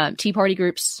Tea Party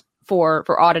groups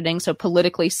for auditing, so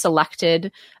politically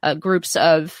selected groups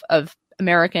of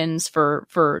Americans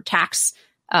for tax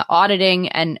auditing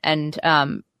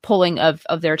and pulling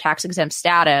of their tax exempt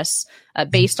status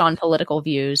based on political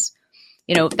views.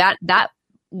 That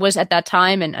was at that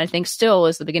time, and I think still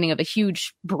is the beginning of a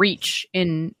huge breach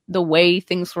in the way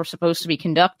things were supposed to be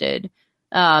conducted.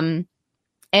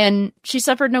 And she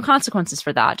suffered no consequences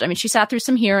for that. I mean, she sat through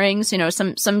some hearings,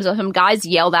 some guys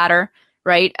yelled at her,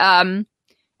 right? And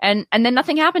then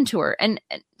nothing happened to her. And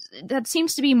that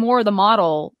seems to be more the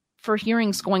model for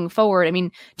hearings going forward. I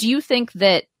mean, do you think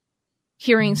that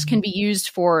hearings can be used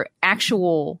for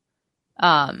actual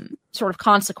sort of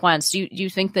consequence? Do you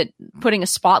think that putting a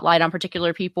spotlight on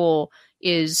particular people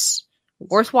is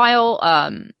worthwhile?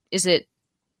 Is it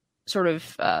sort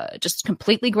of just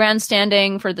completely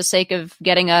grandstanding for the sake of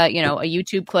getting a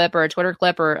YouTube clip or a Twitter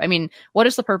clip? Or, I mean, what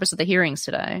is the purpose of the hearings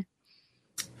today?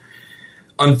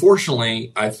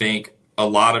 Unfortunately, I think a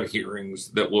lot of hearings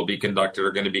that will be conducted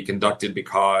are going to be conducted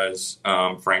because,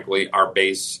 frankly, our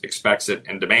base expects it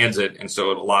and demands it. And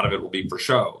so a lot of it will be for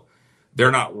show.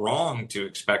 They're not wrong to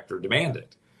expect or demand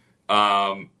it.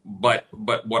 But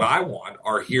what I want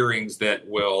are hearings that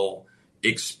will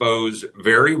expose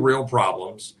very real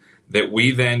problems, that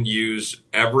we then use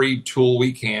every tool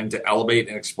we can to elevate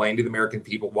and explain to the American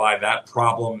people why that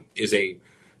problem is a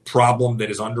problem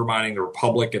that is undermining the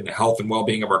republic and the health and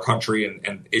well-being of our country,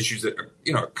 and issues that,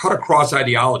 cut across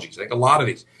ideologies. I think a lot of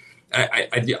these,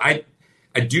 I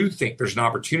do think there's an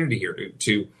opportunity here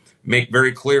to make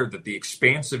very clear that the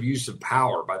expansive use of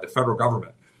power by the federal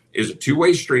government is a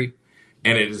two-way street,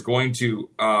 and it is going to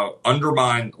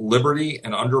undermine liberty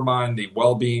and undermine the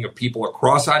well-being of people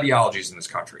across ideologies in this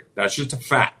country. That's just a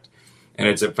fact. And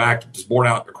it's a fact that's borne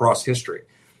out across history.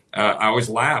 I always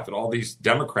laugh at all these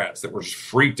Democrats that were just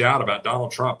freaked out about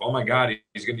Donald Trump. Oh, my God,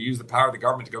 he's going to use the power of the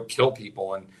government to go kill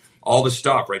people and all this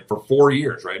stuff, right, for 4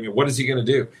 years, right? I mean, what is he going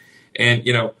to do? And,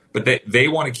 but they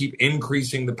want to keep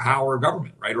increasing the power of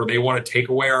government, right? Or they want to take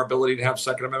away our ability to have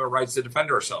Second Amendment rights to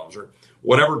defend ourselves or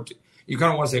whatever. You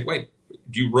kind of want to say, wait,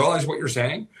 do you realize what you're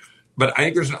saying? But I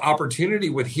think there's an opportunity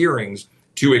with hearings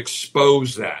to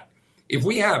expose that. If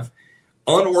we have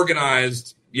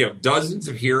unorganized, dozens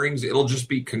of hearings, it'll just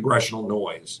be congressional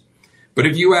noise. But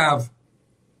if you have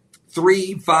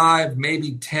 3, 5,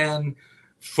 maybe 10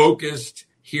 focused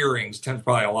hearings, 10's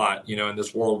probably a lot, in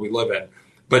this world we live in,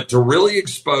 but to really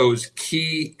expose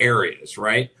key areas,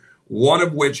 right? One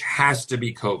of which has to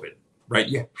be COVID, right?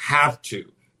 You have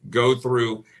to go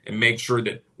through and make sure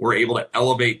that we're able to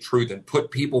elevate truth and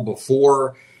put people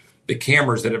before the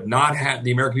cameras that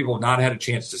the American people have not had a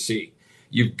chance to see.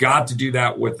 You've got to do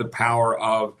that with the power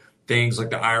of things like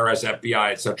the IRS,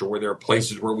 FBI, et cetera, where there are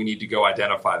places where we need to go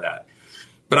identify that.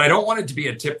 But I don't want it to be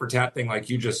a tit for tat thing like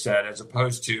you just said, as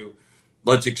opposed to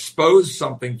let's expose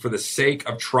something for the sake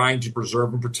of trying to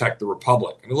preserve and protect the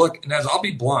republic. I mean, look, and as I'll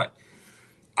be blunt,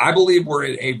 I believe we're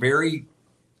at a very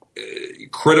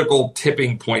critical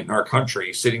tipping point in our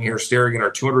country, sitting here staring at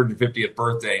our 250th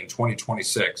birthday in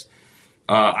 2026.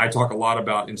 I talk a lot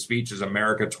about in speeches,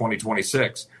 America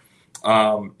 2026.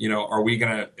 Are we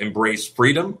going to embrace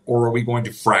freedom or are we going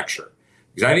to fracture?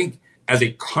 Because I think as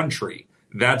a country,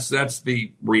 that's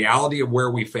the reality of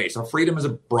where we face. Now, freedom is a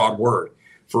broad word.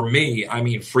 For me, I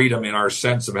mean freedom in our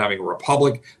sense of having a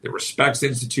republic that respects the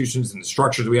institutions and the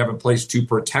structures we have in place to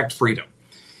protect freedom.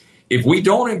 If we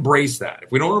don't embrace that,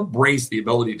 if we don't embrace the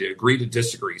ability to agree to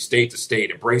disagree, state to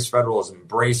state, embrace federalism,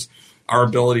 embrace our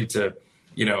ability to,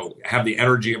 have the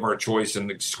energy of our choice and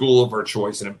the school of our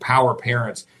choice and empower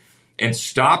parents, and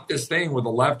stop this thing where the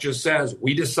left just says,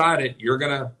 we decided you're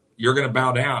gonna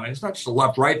bow down. And it's not just a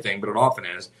left-right thing, but it often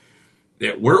is.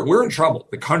 That we're in trouble.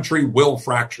 The country will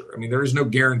fracture. I mean, there is no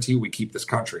guarantee we keep this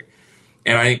country.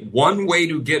 And I think one way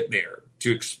to get there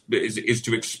is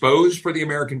to expose for the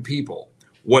American people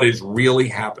what is really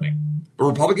happening. But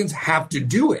Republicans have to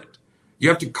do it. You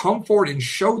have to come forward and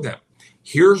show them,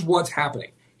 here's what's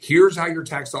happening. Here's how your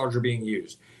tax dollars are being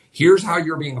used. Here's how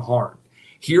you're being harmed.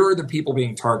 Here are the people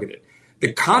being targeted.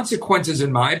 The consequences,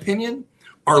 in my opinion,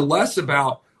 are less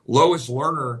about Lois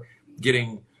Lerner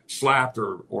getting slapped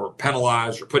or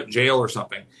penalized or put in jail or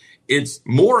something. It's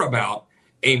more about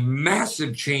a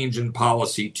massive change in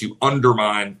policy to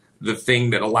undermine the thing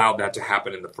that allowed that to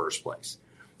happen in the first place.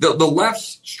 The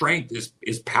left's strength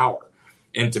is power.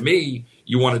 And to me,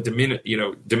 you want to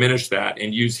diminish that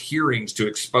and use hearings to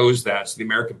expose that so the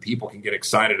American people can get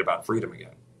excited about freedom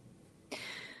again.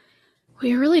 What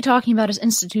you're really talking about is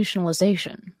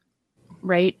institutionalization,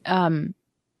 right?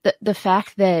 The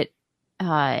fact that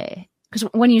because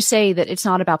when you say that it's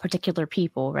not about particular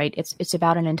people, right, it's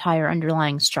about an entire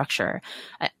underlying structure.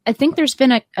 I think there's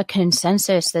been a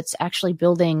consensus that's actually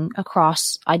building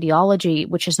across ideology,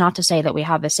 which is not to say that we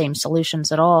have the same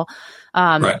solutions at all.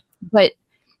 Right. But,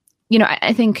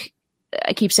 I think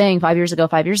I keep saying 5 years ago,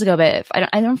 but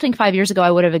I don't think 5 years ago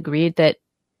I would have agreed that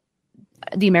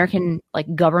the American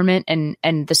like government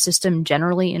and the system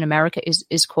generally in America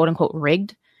is quote unquote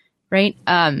rigged, right?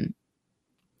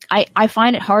 I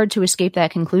find it hard to escape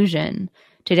that conclusion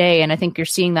today, and I think you're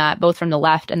seeing that both from the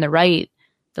left and the right.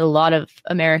 That a lot of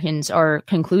Americans are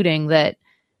concluding that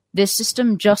this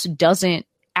system just doesn't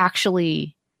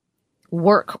actually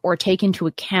work or take into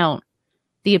account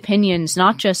the opinions,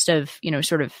 not just of,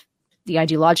 sort of the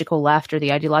ideological left or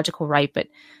the ideological right, but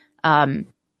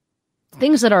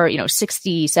things that are,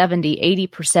 60, 70,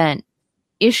 80%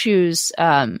 issues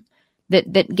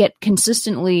that get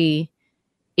consistently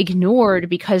ignored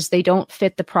because they don't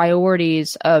fit the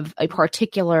priorities of a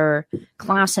particular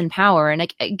class in power.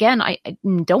 And again, I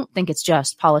don't think it's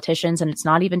just politicians, and it's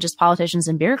not even just politicians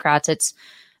and bureaucrats. It's,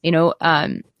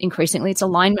 increasingly it's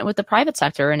alignment with the private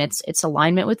sector, and it's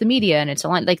alignment with the media, and it's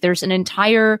aligned. Like there's an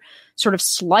entire sort of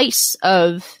slice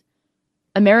of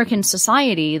American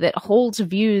society that holds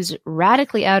views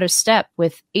radically out of step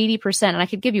with 80%. And I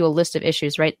could give you a list of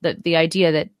issues, right? The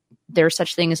idea that there are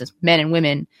such things as men and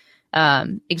women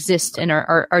exist and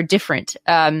are different.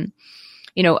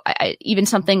 Even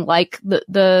something like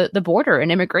the border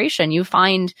and immigration, you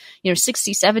find,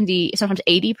 60, 70, sometimes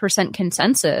 80%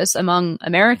 consensus among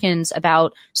Americans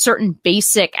about certain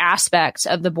basic aspects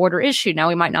of the border issue. Now,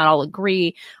 we might not all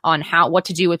agree on what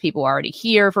to do with people already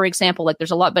here, for example. Like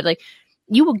there's a lot, but like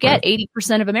you will get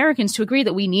 80% of Americans to agree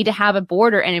that we need to have a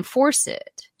border and enforce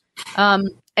it. And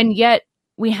yet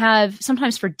we have,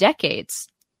 sometimes for decades,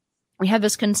 we have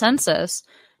this consensus,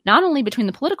 not only between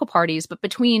the political parties, but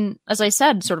between, as I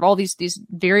said, sort of all these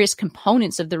various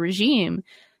components of the regime,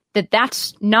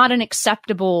 that's not an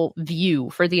acceptable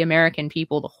view for the American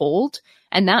people to hold.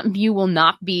 And that view will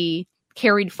not be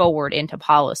carried forward into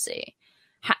policy.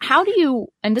 How do you,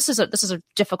 and this is a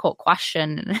difficult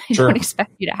question, and I don't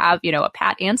expect you to have, a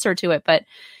pat answer to it, but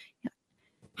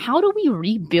how do we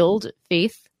rebuild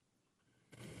faith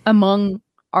among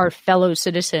our fellow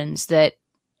citizens that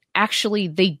actually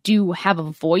they do have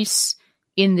a voice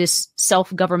in this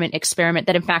self-government experiment,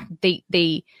 that in fact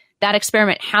that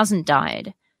experiment hasn't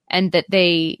died, and that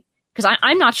because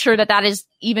I'm not sure that is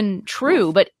even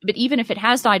true, but even if it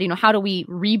has died, how do we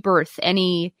rebirth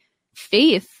any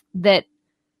faith that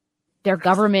their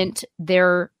government,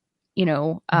 their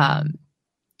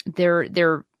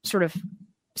sort of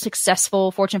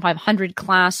successful Fortune 500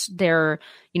 class, their,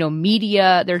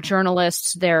 media, their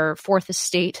journalists, their fourth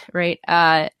estate, right?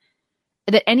 That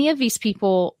any of these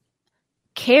people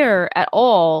care at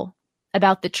all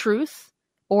about the truth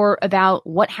or about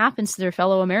what happens to their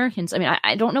fellow Americans. I mean,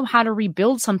 I don't know how to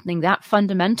rebuild something that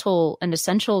fundamental and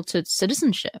essential to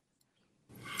citizenship.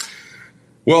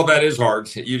 Well, that is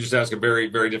hard. You just asked a very,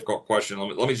 very difficult question.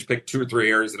 Let me just pick 2 or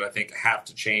 3 areas that I think have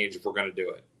to change if we're going to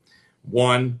do it.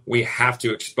 One, we have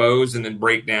to expose and then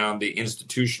break down the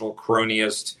institutional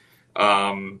cronyist,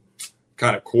 kind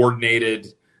of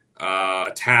coordinated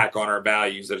attack on our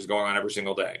values that is going on every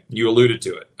single day. You alluded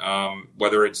to it,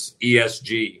 whether it's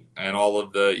ESG and all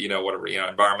of the,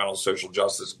 environmental, social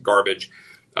justice garbage,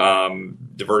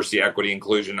 diversity, equity,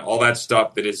 inclusion, all that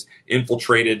stuff that has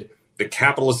infiltrated the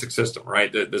capitalistic system,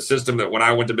 right? The system that when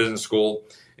I went to business school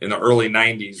in the early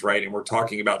 90s, right, and we're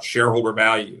talking about shareholder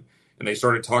value, and they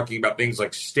started talking about things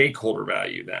like stakeholder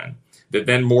value that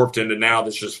then morphed into now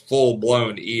this just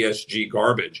full-blown ESG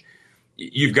garbage.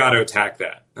 You've got to attack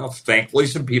that. Now, thankfully,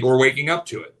 some people are waking up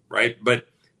to it, right? But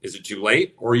is it too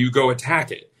late, or you go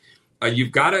attack it?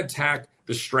 You've got to attack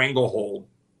the stranglehold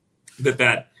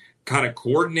that kind of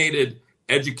coordinated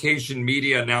education,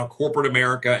 media, now corporate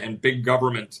America and big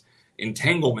government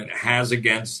entanglement has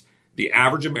against the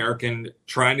average American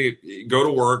trying to go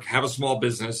to work, have a small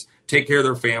business, take care of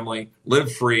their family,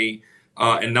 live free,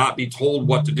 and not be told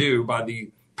what to do by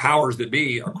the powers that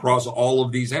be across all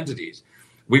of these entities.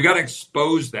 We've got to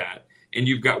expose that, and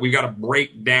we've got to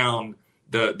break down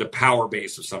the power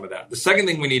base of some of that. The second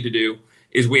thing we need to do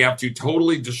is we have to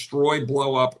totally destroy,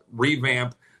 blow up,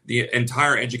 revamp the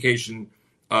entire education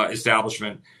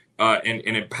establishment and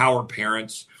empower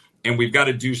parents. And we've got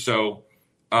to do so.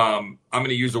 I'm going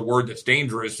to use a word that's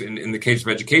dangerous in the case of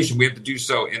education. We have to do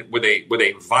so with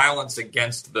a violence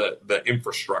against the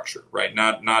infrastructure, right?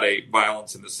 Not a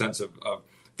violence in the sense of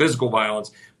physical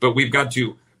violence, but we've got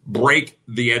to break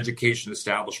the education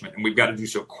establishment, and we've got to do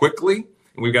so quickly,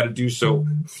 and we've got to do so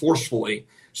forcefully,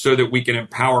 so that we can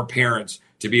empower parents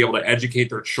to be able to educate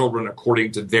their children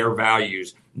according to their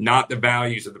values, not the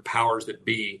values of the powers that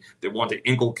be that want to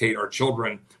inculcate our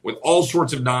children with all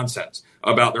sorts of nonsense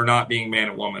about there not being man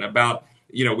and woman, about,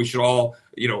 we should all,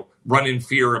 run in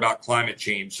fear about climate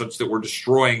change, such that we're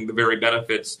destroying the very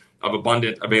benefits of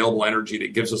abundant available energy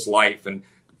that gives us life and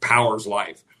powers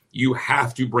life. You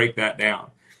have to break that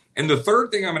down. And the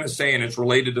third thing I'm going to say, and it's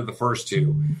related to the first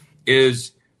two,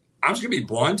 is I'm just going to be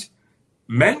blunt.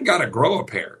 Men got to grow a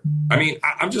pair. I mean,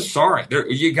 I'm just sorry.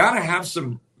 You got to have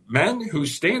some men who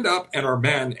stand up and are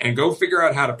men and go figure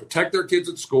out how to protect their kids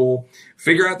at school,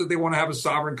 figure out that they want to have a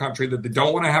sovereign country, that they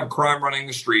don't want to have crime running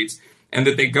the streets, and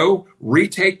that they go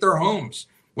retake their homes.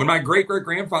 When my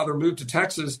great-great-grandfather moved to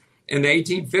Texas in the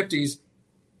 1850s,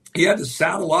 he had to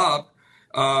saddle up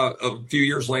a few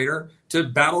years later to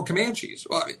battle Comanches.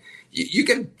 Well, you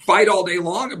can fight all day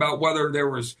long about whether there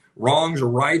was wrongs or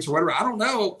rights or whatever. I don't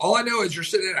know. All I know is you're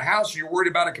sitting in a house and you're worried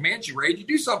about a Comanche raid. You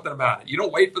do something about it. You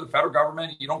don't wait for the federal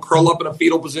government. You don't curl up in a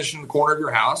fetal position in the corner of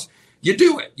your house. You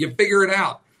do it. You figure it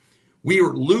out. We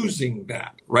are losing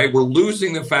that, right? We're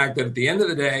losing the fact that at the end of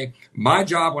the day, my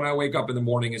job when I wake up in the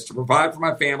morning is to provide for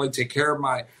my family, take care of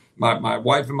my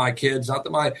wife and my kids. Not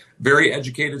that my very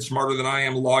educated, smarter than I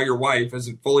am lawyer wife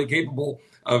isn't fully capable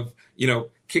of,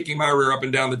 kicking my rear up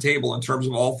and down the table in terms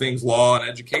of all things law and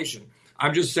education.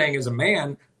 I'm just saying as a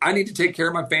man, I need to take care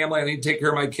of my family. I need to take care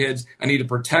of my kids. I need to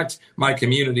protect my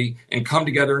community and come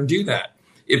together and do that.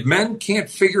 If men can't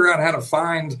figure out how to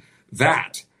find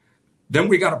that, then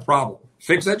we got a problem.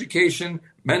 Fix education,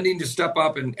 men need to step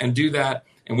up and do that.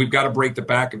 And we've got to break the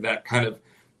back of that kind of,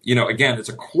 again, it's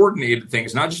a coordinated thing.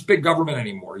 It's not just big government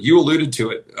anymore. You alluded to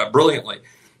it brilliantly.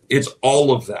 It's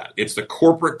all of that. It's the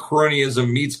corporate cronyism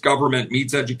meets government,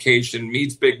 meets education,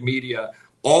 meets big media.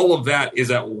 All of that is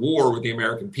at war with the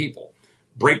American people.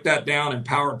 Break that down,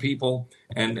 empower people,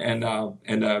 and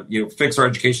fix our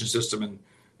education system,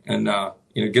 and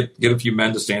get a few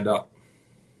men to stand up.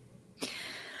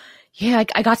 Yeah,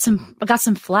 I got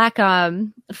some flack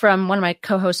from one of my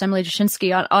co-hosts, Emily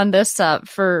Jashinsky, on this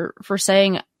for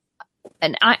saying,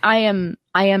 and I am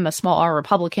a small R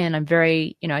Republican. I'm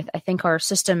very, I think our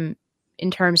system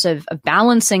in terms of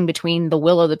balancing between the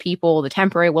will of the people, the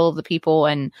temporary will of the people,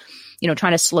 and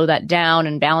trying to slow that down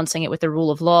and balancing it with the rule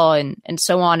of law and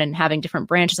so on, and having different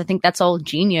branches. I think that's all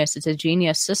genius. It's a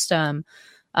genius system.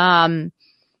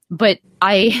 But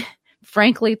I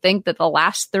frankly think that the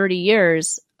last 30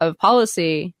 years of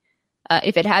policy,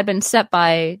 if it had been set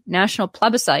by national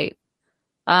plebiscite,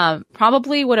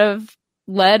 probably would have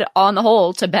led on the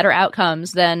whole to better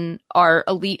outcomes than our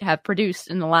elite have produced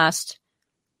in the last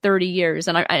 30 years.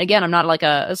 And I'm not like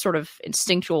a sort of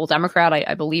instinctual Democrat.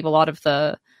 I believe I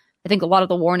think a lot of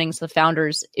the warnings the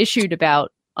founders issued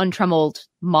about untrammeled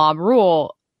mob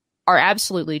rule are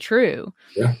absolutely true.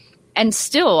 Yeah. And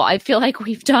still, I feel like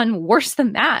we've done worse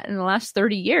than that in the last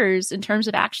 30 years in terms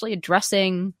of actually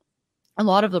addressing a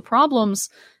lot of the problems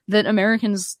that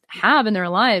Americans have in their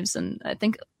lives. And I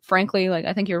think, frankly,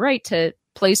 I think you're right to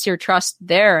place your trust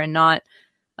there and not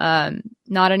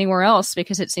anywhere else,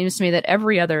 because it seems to me that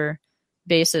every other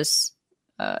institution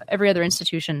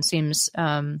seems,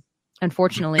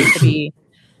 unfortunately, to be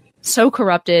so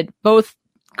corrupted, both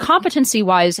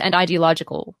competency-wise and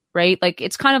ideological, right?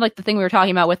 It's kind of like the thing we were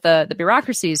talking about with the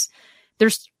bureaucracies.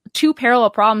 There's two parallel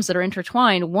problems that are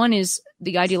intertwined. One is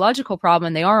the ideological problem,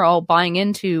 and they are all buying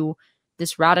into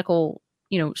this radical,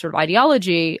 sort of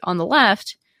ideology on the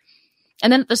left.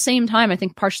 And then at the same time, I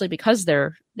think partially because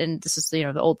and this is,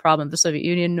 the old problem of the Soviet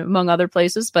Union, among other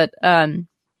places, but, when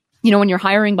you're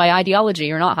hiring by ideology,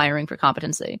 you're not hiring for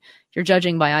competency. You're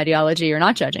judging by ideology, you're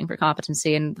not judging for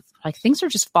competency. And things are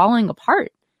just falling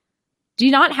apart. Do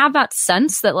you not have that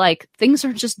sense that things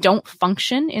just don't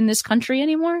function in this country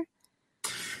anymore?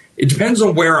 It depends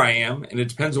on where I am, and it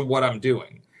depends on what I'm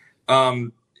doing.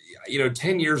 10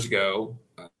 years ago,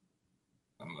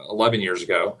 11 years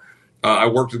ago, I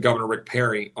worked with Governor Rick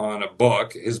Perry on a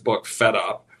book, his book, Fed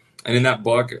Up. And in that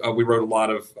book, we wrote a lot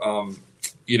of,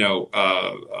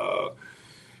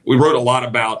 we wrote a lot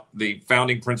about the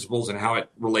founding principles and how it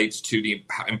relates to the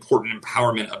important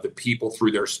empowerment of the people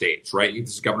through their states, right?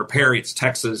 This is Governor Perry, it's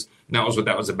Texas, and that was what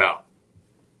that was about.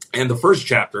 And the first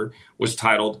chapter was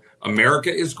titled,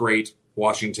 America is Great,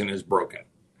 Washington is Broken.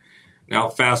 Now,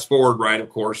 fast forward, right, of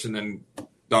course, and then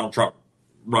Donald Trump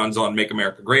runs on Make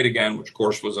America Great Again, which, of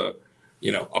course, was a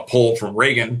poll from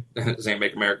Reagan saying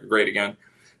Make America Great Again.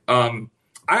 I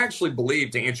actually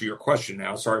believe, to answer your question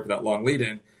now, sorry for that long lead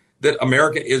in, that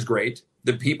America is great.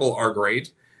 The people are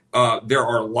great. There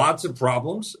are lots of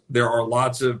problems. There are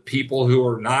lots of people who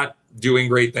are not doing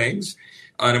great things.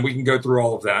 And we can go through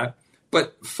all of that.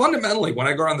 But fundamentally, when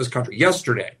I go around this country,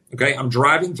 yesterday, I'm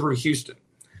driving through Houston.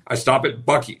 I stop at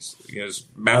Buc-ee's, this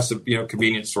massive,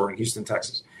 convenience store in Houston,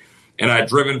 Texas. And I had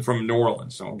driven from New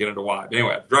Orleans, so I'll get into why. But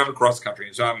anyway, I'm driving across the country.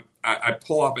 And so I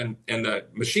pull up and the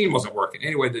machine wasn't working.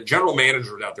 Anyway, the general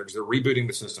manager was out there because they're rebooting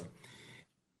the system.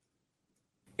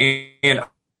 And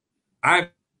I have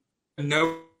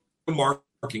no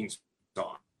markings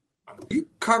on. Are you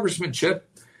Congressman Chip?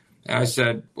 And I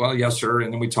said, well, yes, sir.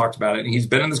 And then we talked about it. And he's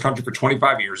been in this country for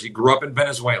 25 years. He grew up in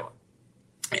Venezuela.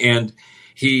 And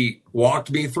he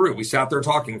walked me through. We sat there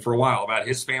talking for a while about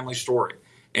his family story.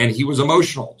 And he was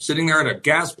emotional, sitting there at a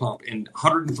gas pump in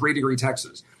 103-degree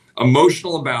Texas,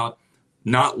 emotional about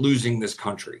not losing this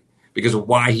country because of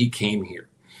why he came here,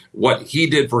 what he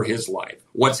did for his life,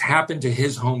 what's happened to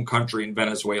his home country in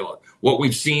Venezuela, what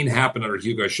we've seen happen under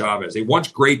Hugo Chavez, a once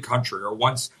great country or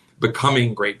once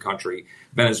becoming great country,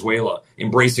 Venezuela,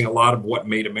 embracing a lot of what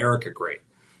made America great.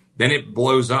 Then it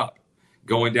blows up,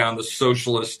 going down the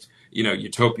socialist,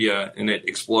 utopia, and it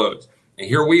explodes. And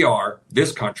here we are,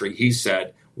 this country, he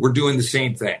said, we're doing the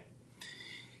same thing.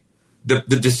 The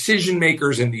decision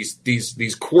makers in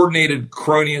these coordinated,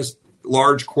 cronyist,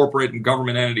 large corporate and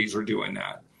government entities are doing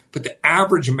that. But the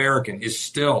average American is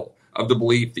still of the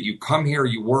belief that you come here,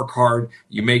 you work hard,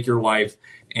 you make your life,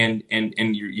 and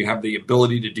you have the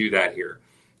ability to do that here.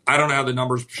 I don't know how the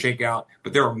numbers shake out,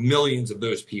 but there are millions of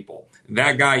those people.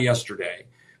 That guy yesterday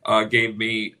gave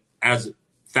me, as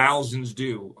thousands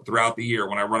do throughout the year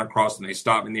when I run across them, they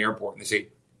stop me in the airport and they say,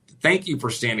 thank you for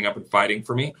standing up and fighting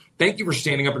for me. Thank you for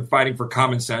standing up and fighting for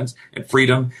common sense and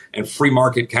freedom and free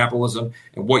market capitalism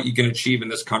and what you can achieve in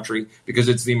this country, because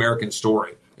it's the American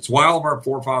story. It's why all of our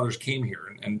forefathers came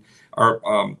here, and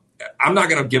I'm not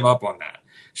going to give up on that.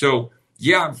 So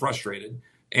yeah, I'm frustrated,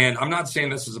 and I'm not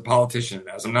saying this as a politician,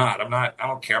 as I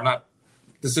don't care.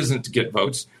 This isn't to get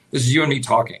votes. This is you and me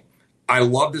talking. I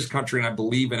love this country and I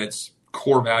believe in its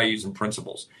core values and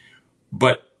principles,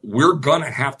 but we're going to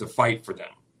have to fight for them.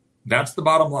 That's the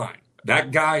bottom line.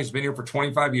 That guy who's been here for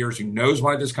 25 years, who knows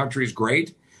why this country is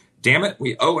great. Damn it,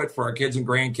 we owe it for our kids and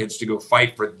grandkids to go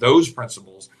fight for those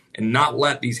principles and not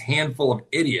let these handful of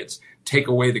idiots take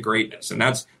away the greatness. And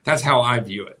that's how I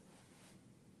view it.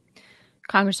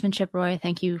 Congressman Chip Roy,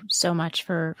 thank you so much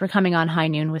for coming on High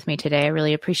Noon with me today. I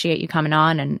really appreciate you coming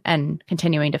on and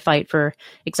continuing to fight for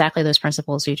exactly those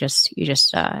principles you just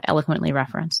eloquently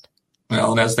referenced.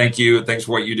 Well, Inez, thank you. Thanks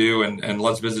for what you do. And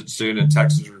let's visit soon in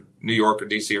Texas or New York or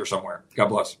DC or somewhere. God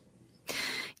bless.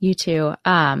 You too.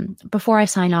 Before I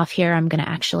sign off here, I'm going to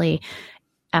actually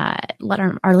let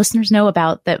our listeners know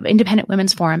about the Independent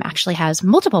Women's Forum actually has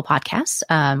multiple podcasts.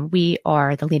 We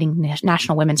are the leading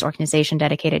national women's organization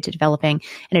dedicated to developing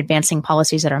and advancing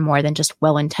policies that are more than just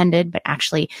well-intended, but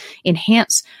actually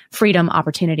enhance freedom,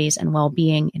 opportunities, and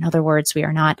well-being. In other words, we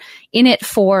are not in it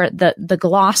for the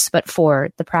gloss, but for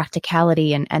the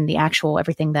practicality and the actual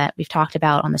everything that we've talked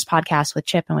about on this podcast with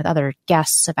Chip and with other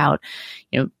guests about,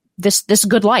 this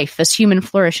good life, this human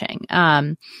flourishing,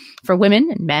 for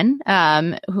women and men.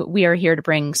 We are here to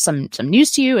bring some news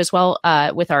to you as well,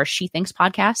 with our She Thinks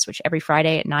podcast, which every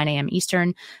Friday at 9 a.m.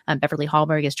 Eastern, Beverly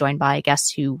Hallberg is joined by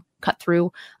guests who cut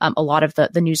through a lot of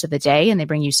the news of the day, and they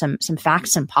bring you some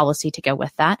facts and policy to go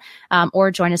with that. Or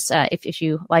join us, if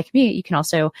you like me, you can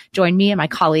also join me and my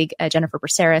colleague, Jennifer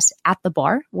Braceras, at the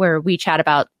bar, where we chat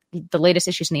about the latest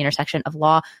issues in the intersection of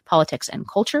law, politics, and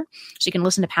culture. So you can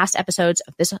listen to past episodes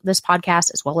of this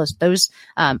podcast, as well as those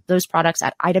products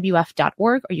at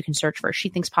IWF.org, or you can search for She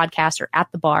Thinks Podcast or At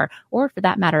the Bar, or for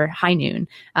that matter, High Noon.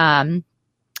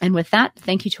 And with that,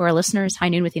 thank you to our listeners. High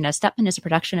Noon with Inez Stepman is a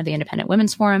production of the Independent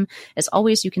Women's Forum. As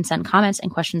always, you can send comments and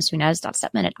questions to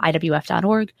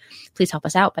inez.stepman@iwf.org. Please help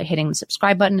us out by hitting the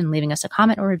subscribe button and leaving us a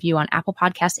comment or review on Apple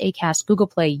Podcasts, Acast, Google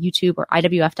Play, YouTube, or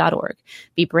IWF.org.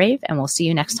 Be brave, and we'll see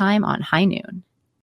you next time on High Noon.